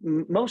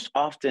most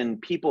often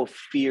people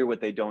fear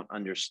what they don't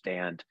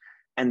understand,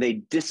 and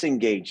they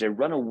disengage, they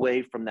run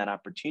away from that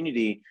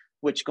opportunity,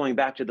 which, going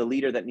back to the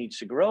leader that needs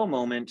to grow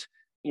moment,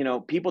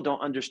 people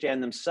don't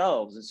understand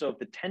themselves. And so if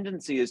the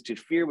tendency is to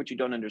fear what you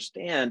don't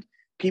understand,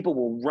 people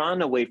will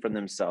run away from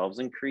themselves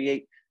and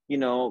create,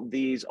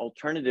 these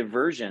alternative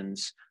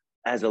versions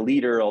as a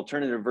leader,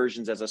 alternative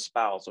versions as a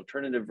spouse,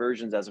 alternative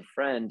versions as a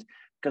friend,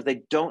 because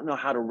they don't know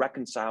how to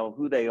reconcile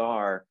who they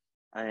are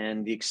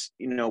and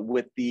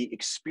with the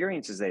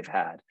experiences they've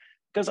had.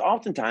 Because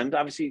oftentimes,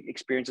 obviously,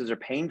 experiences are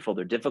painful,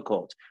 they're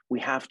difficult. We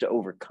have to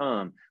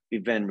overcome.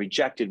 We've been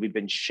rejected, we've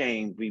been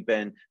shamed, we've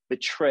been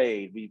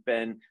betrayed, we've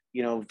been,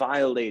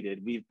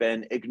 violated, we've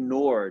been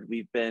ignored,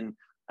 we've been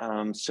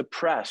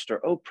suppressed or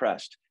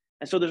oppressed.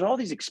 And so there's all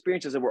these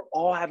experiences that we're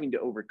all having to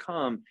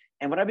overcome.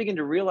 And what I began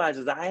to realize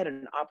is I had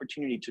an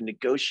opportunity to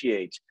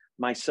negotiate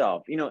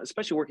myself,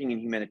 especially working in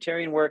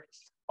humanitarian work.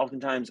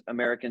 Oftentimes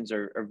Americans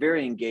are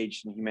very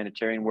engaged in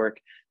humanitarian work,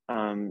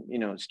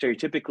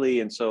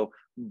 stereotypically. And so,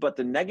 but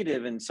the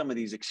negative in some of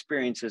these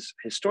experiences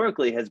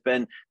historically has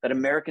been that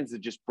Americans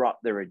have just brought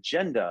their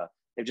agenda.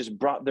 They've just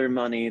brought their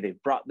money,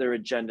 they've brought their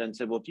agenda and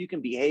said, well, if you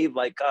can behave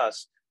like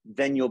us,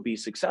 then you'll be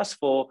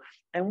successful.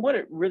 And what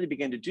it really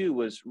began to do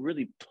was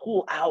really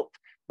pull out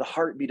the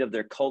heartbeat of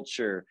their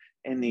culture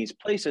in these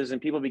places.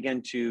 And people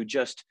began to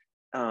just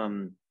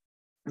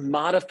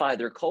modify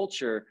their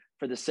culture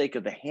for the sake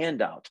of the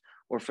handout.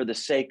 or for the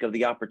sake of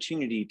the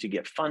opportunity to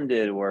get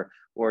funded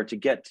or to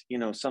get,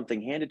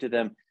 something handed to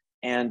them.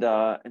 And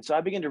so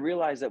I began to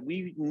realize that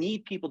we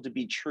need people to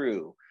be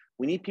true.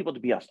 We need people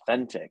to be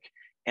authentic.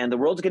 And the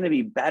world's going to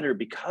be better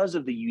because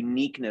of the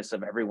uniqueness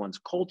of everyone's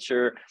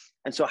culture.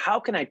 And so how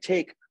can I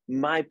take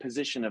my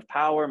position of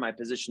power, my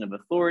position of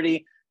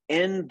authority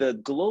in the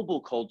global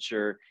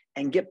culture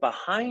and get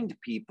behind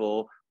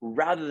people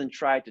rather than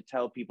try to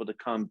tell people to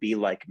come be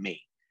like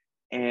me?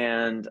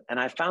 And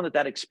I found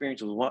that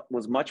experience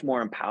was much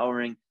more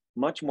empowering,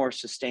 much more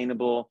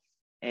sustainable,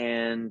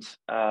 and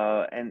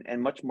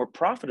much more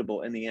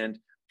profitable in the end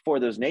for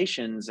those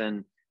nations.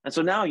 And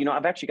so now,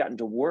 I've actually gotten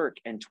to work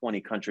in 20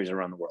 countries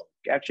around the world,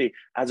 actually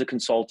as a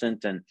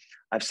consultant. And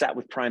I've sat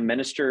with prime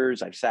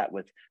ministers, I've sat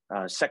with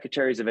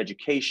secretaries of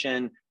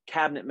education,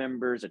 cabinet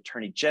members,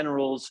 attorney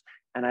generals,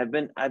 and I've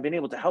been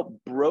able to help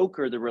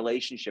broker the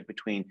relationship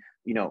between,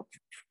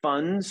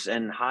 funds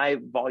and high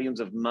volumes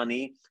of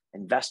money,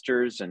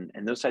 investors, and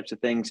those types of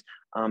things,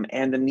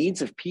 and the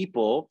needs of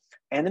people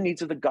and the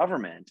needs of the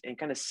government, and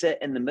kind of sit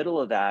in the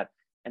middle of that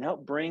and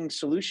help bring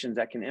solutions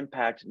that can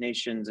impact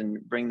nations and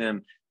bring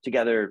them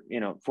together,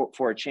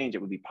 for a change that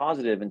would be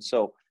positive. And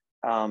so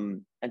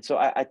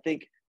I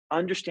think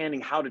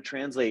understanding how to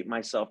translate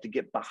myself to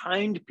get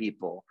behind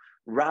people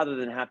rather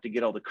than have to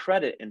get all the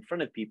credit in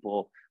front of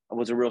people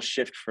was a real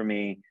shift for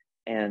me,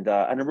 and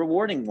a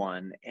rewarding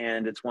one.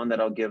 And it's one that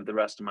I'll give the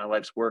rest of my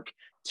life's work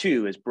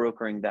to, is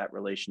brokering that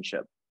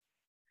relationship.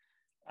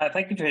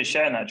 Thank you for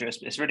sharing that, Drew.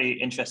 It's really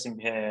interesting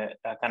to hear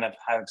kind of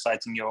how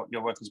exciting your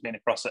work has been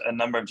across a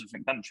number of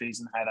different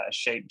countries, and how that has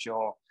shaped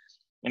your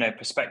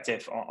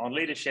perspective on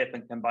leadership,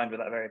 and combined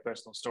with that very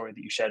personal story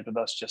that you shared with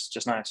us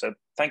just now. So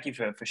thank you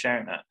for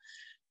sharing that.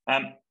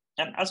 And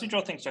as we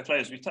draw things to a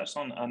close, we've touched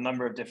on a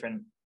number of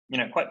different,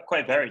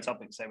 quite varied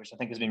topics there, which I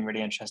think has been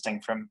really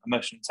interesting, from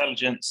emotional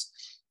intelligence,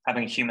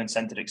 having a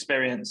human-centered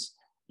experience,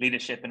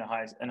 leadership in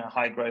a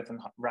high growth and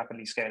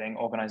rapidly scaling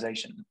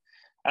organization.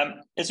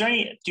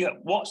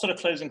 What sort of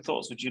closing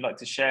thoughts would you like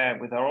to share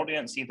with our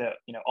audience, either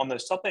on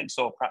those topics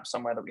or perhaps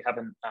somewhere that we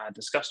haven't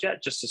discussed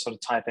yet, just to sort of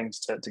tie things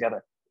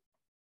together?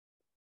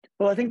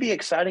 Well, I think the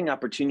exciting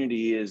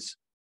opportunity is,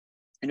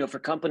 for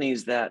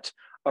companies that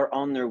are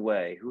on their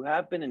way, who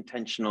have been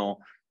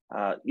intentional,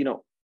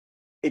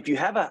 if you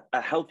have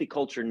a healthy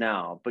culture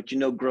now, but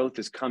growth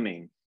is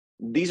coming,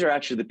 these are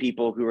actually the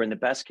people who are in the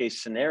best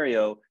case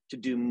scenario to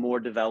do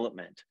more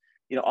development.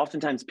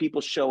 Oftentimes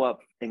people show up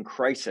in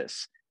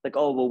crisis, like,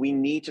 oh, well, we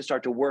need to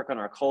start to work on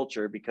our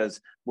culture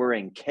because we're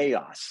in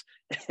chaos.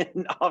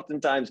 And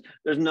oftentimes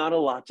there's not a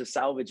lot to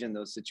salvage in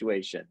those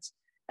situations.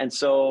 And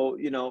so,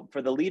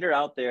 for the leader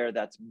out there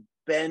that's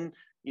been,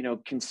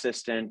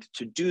 consistent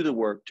to do the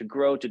work, to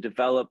grow, to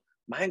develop,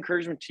 my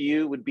encouragement to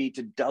you would be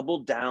to double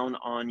down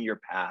on your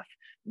path,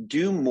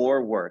 do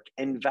more work,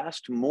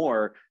 invest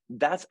more.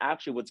 That's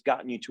actually what's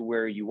gotten you to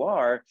where you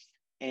are.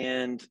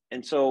 And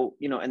so,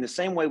 in the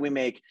same way we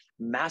make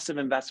massive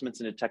investments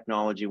into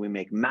technology, we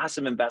make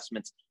massive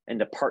investments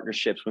into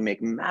partnerships, we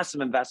make massive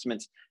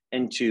investments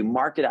into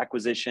market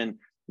acquisition,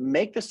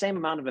 make the same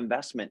amount of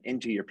investment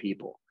into your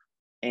people.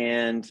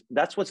 And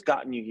that's what's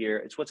gotten you here.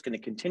 It's what's going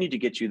to continue to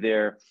get you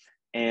there.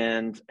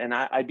 And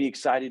I'd be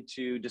excited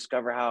to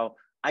discover how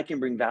I can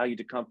bring value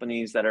to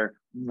companies that are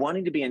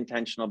wanting to be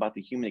intentional about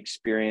the human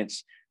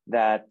experience,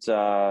 that,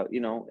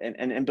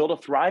 and build a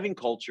thriving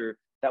culture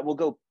that will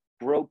go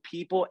grow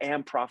people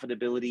and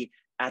profitability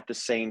at the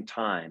same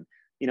time.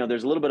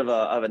 There's a little bit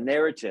of a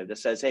narrative that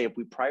says, hey, if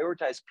we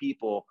prioritize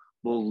people,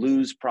 we'll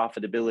lose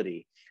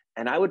profitability.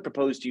 And I would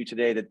propose to you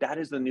today that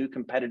is the new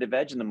competitive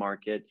edge in the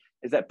market,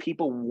 is that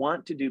people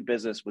want to do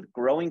business with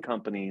growing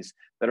companies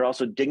that are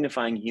also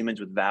dignifying humans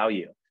with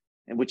value.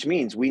 And which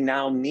means we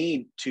now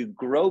need to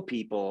grow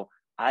people,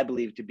 I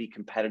believe, to be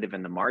competitive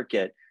in the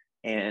market.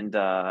 And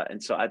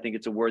so I think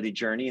it's a worthy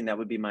journey, and that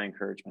would be my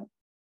encouragement.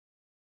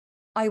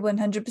 I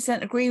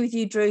 100% agree with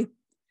you, Drew.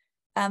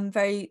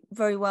 Very,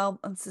 very well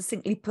and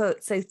succinctly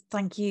put. So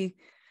thank you.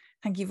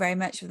 Thank you very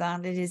much for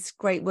that. It is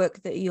great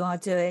work that you are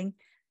doing.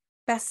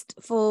 Best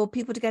for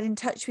people to get in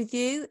touch with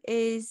you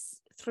is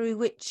through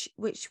which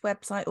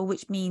website or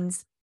which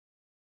means?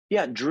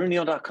 Yeah,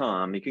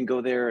 drewneal.com. You can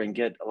go there and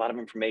get a lot of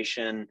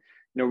information.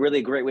 Really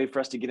a great way for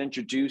us to get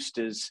introduced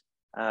is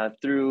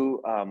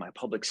through my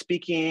public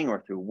speaking or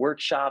through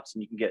workshops,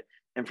 and you can get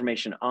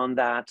information on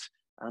that.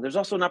 There's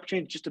also an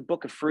opportunity just to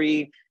book a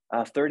free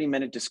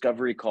 30-minute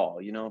discovery call.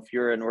 If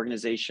you're an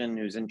organization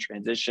who's in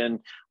transition,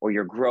 or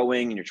you're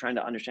growing and you're trying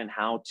to understand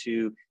how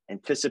to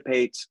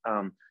anticipate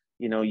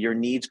your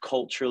needs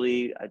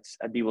culturally,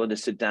 I'd be willing to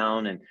sit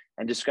down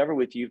and discover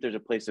with you if there's a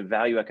place of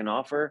value I can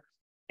offer.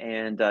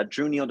 And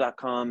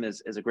drewneal.com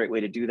is a great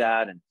way to do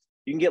that. And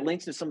you can get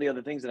links to some of the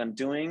other things that I'm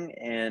doing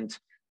and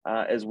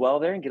as well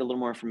there, and get a little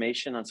more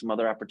information on some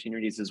other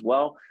opportunities as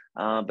well.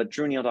 But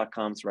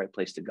drewneal.com is the right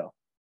place to go.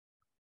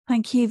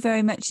 Thank you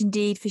very much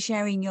indeed for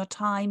sharing your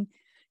time,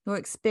 your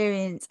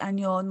experience and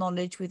your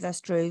knowledge with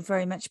us, Drew.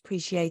 Very much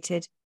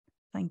appreciated.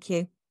 Thank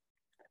you.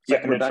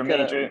 Yeah,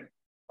 Rebecca,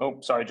 Oh,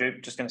 sorry, Drew.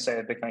 Just going to say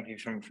a big thank you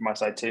from my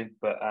side too,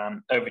 but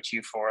over to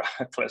you for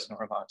closing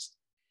remarks.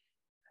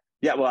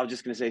 Yeah, well, I was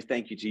just going to say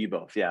thank you to you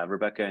both. Yeah,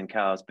 Rebecca and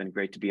Cal, it's been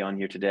great to be on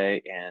here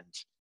today. And,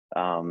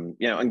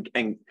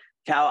 and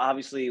Cal,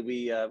 obviously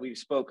we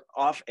spoke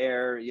off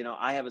air.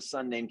 I have a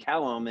son named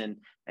Callum and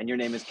your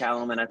name is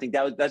Callum. And I think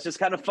that's just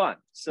kind of fun.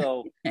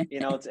 So,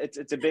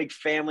 it's a big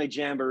family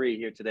jamboree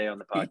here today on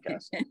the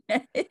podcast.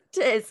 It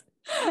is.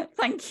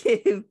 Thank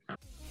you.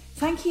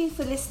 Thank you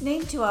for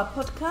listening to our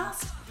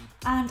podcast.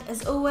 And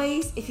as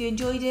always, if you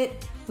enjoyed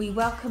it, we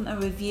welcome a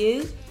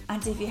review.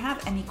 And if you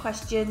have any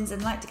questions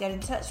and like to get in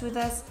touch with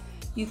us,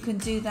 you can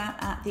do that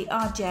at the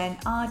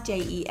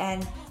rgen.co.uk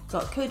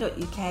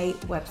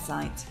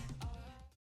website.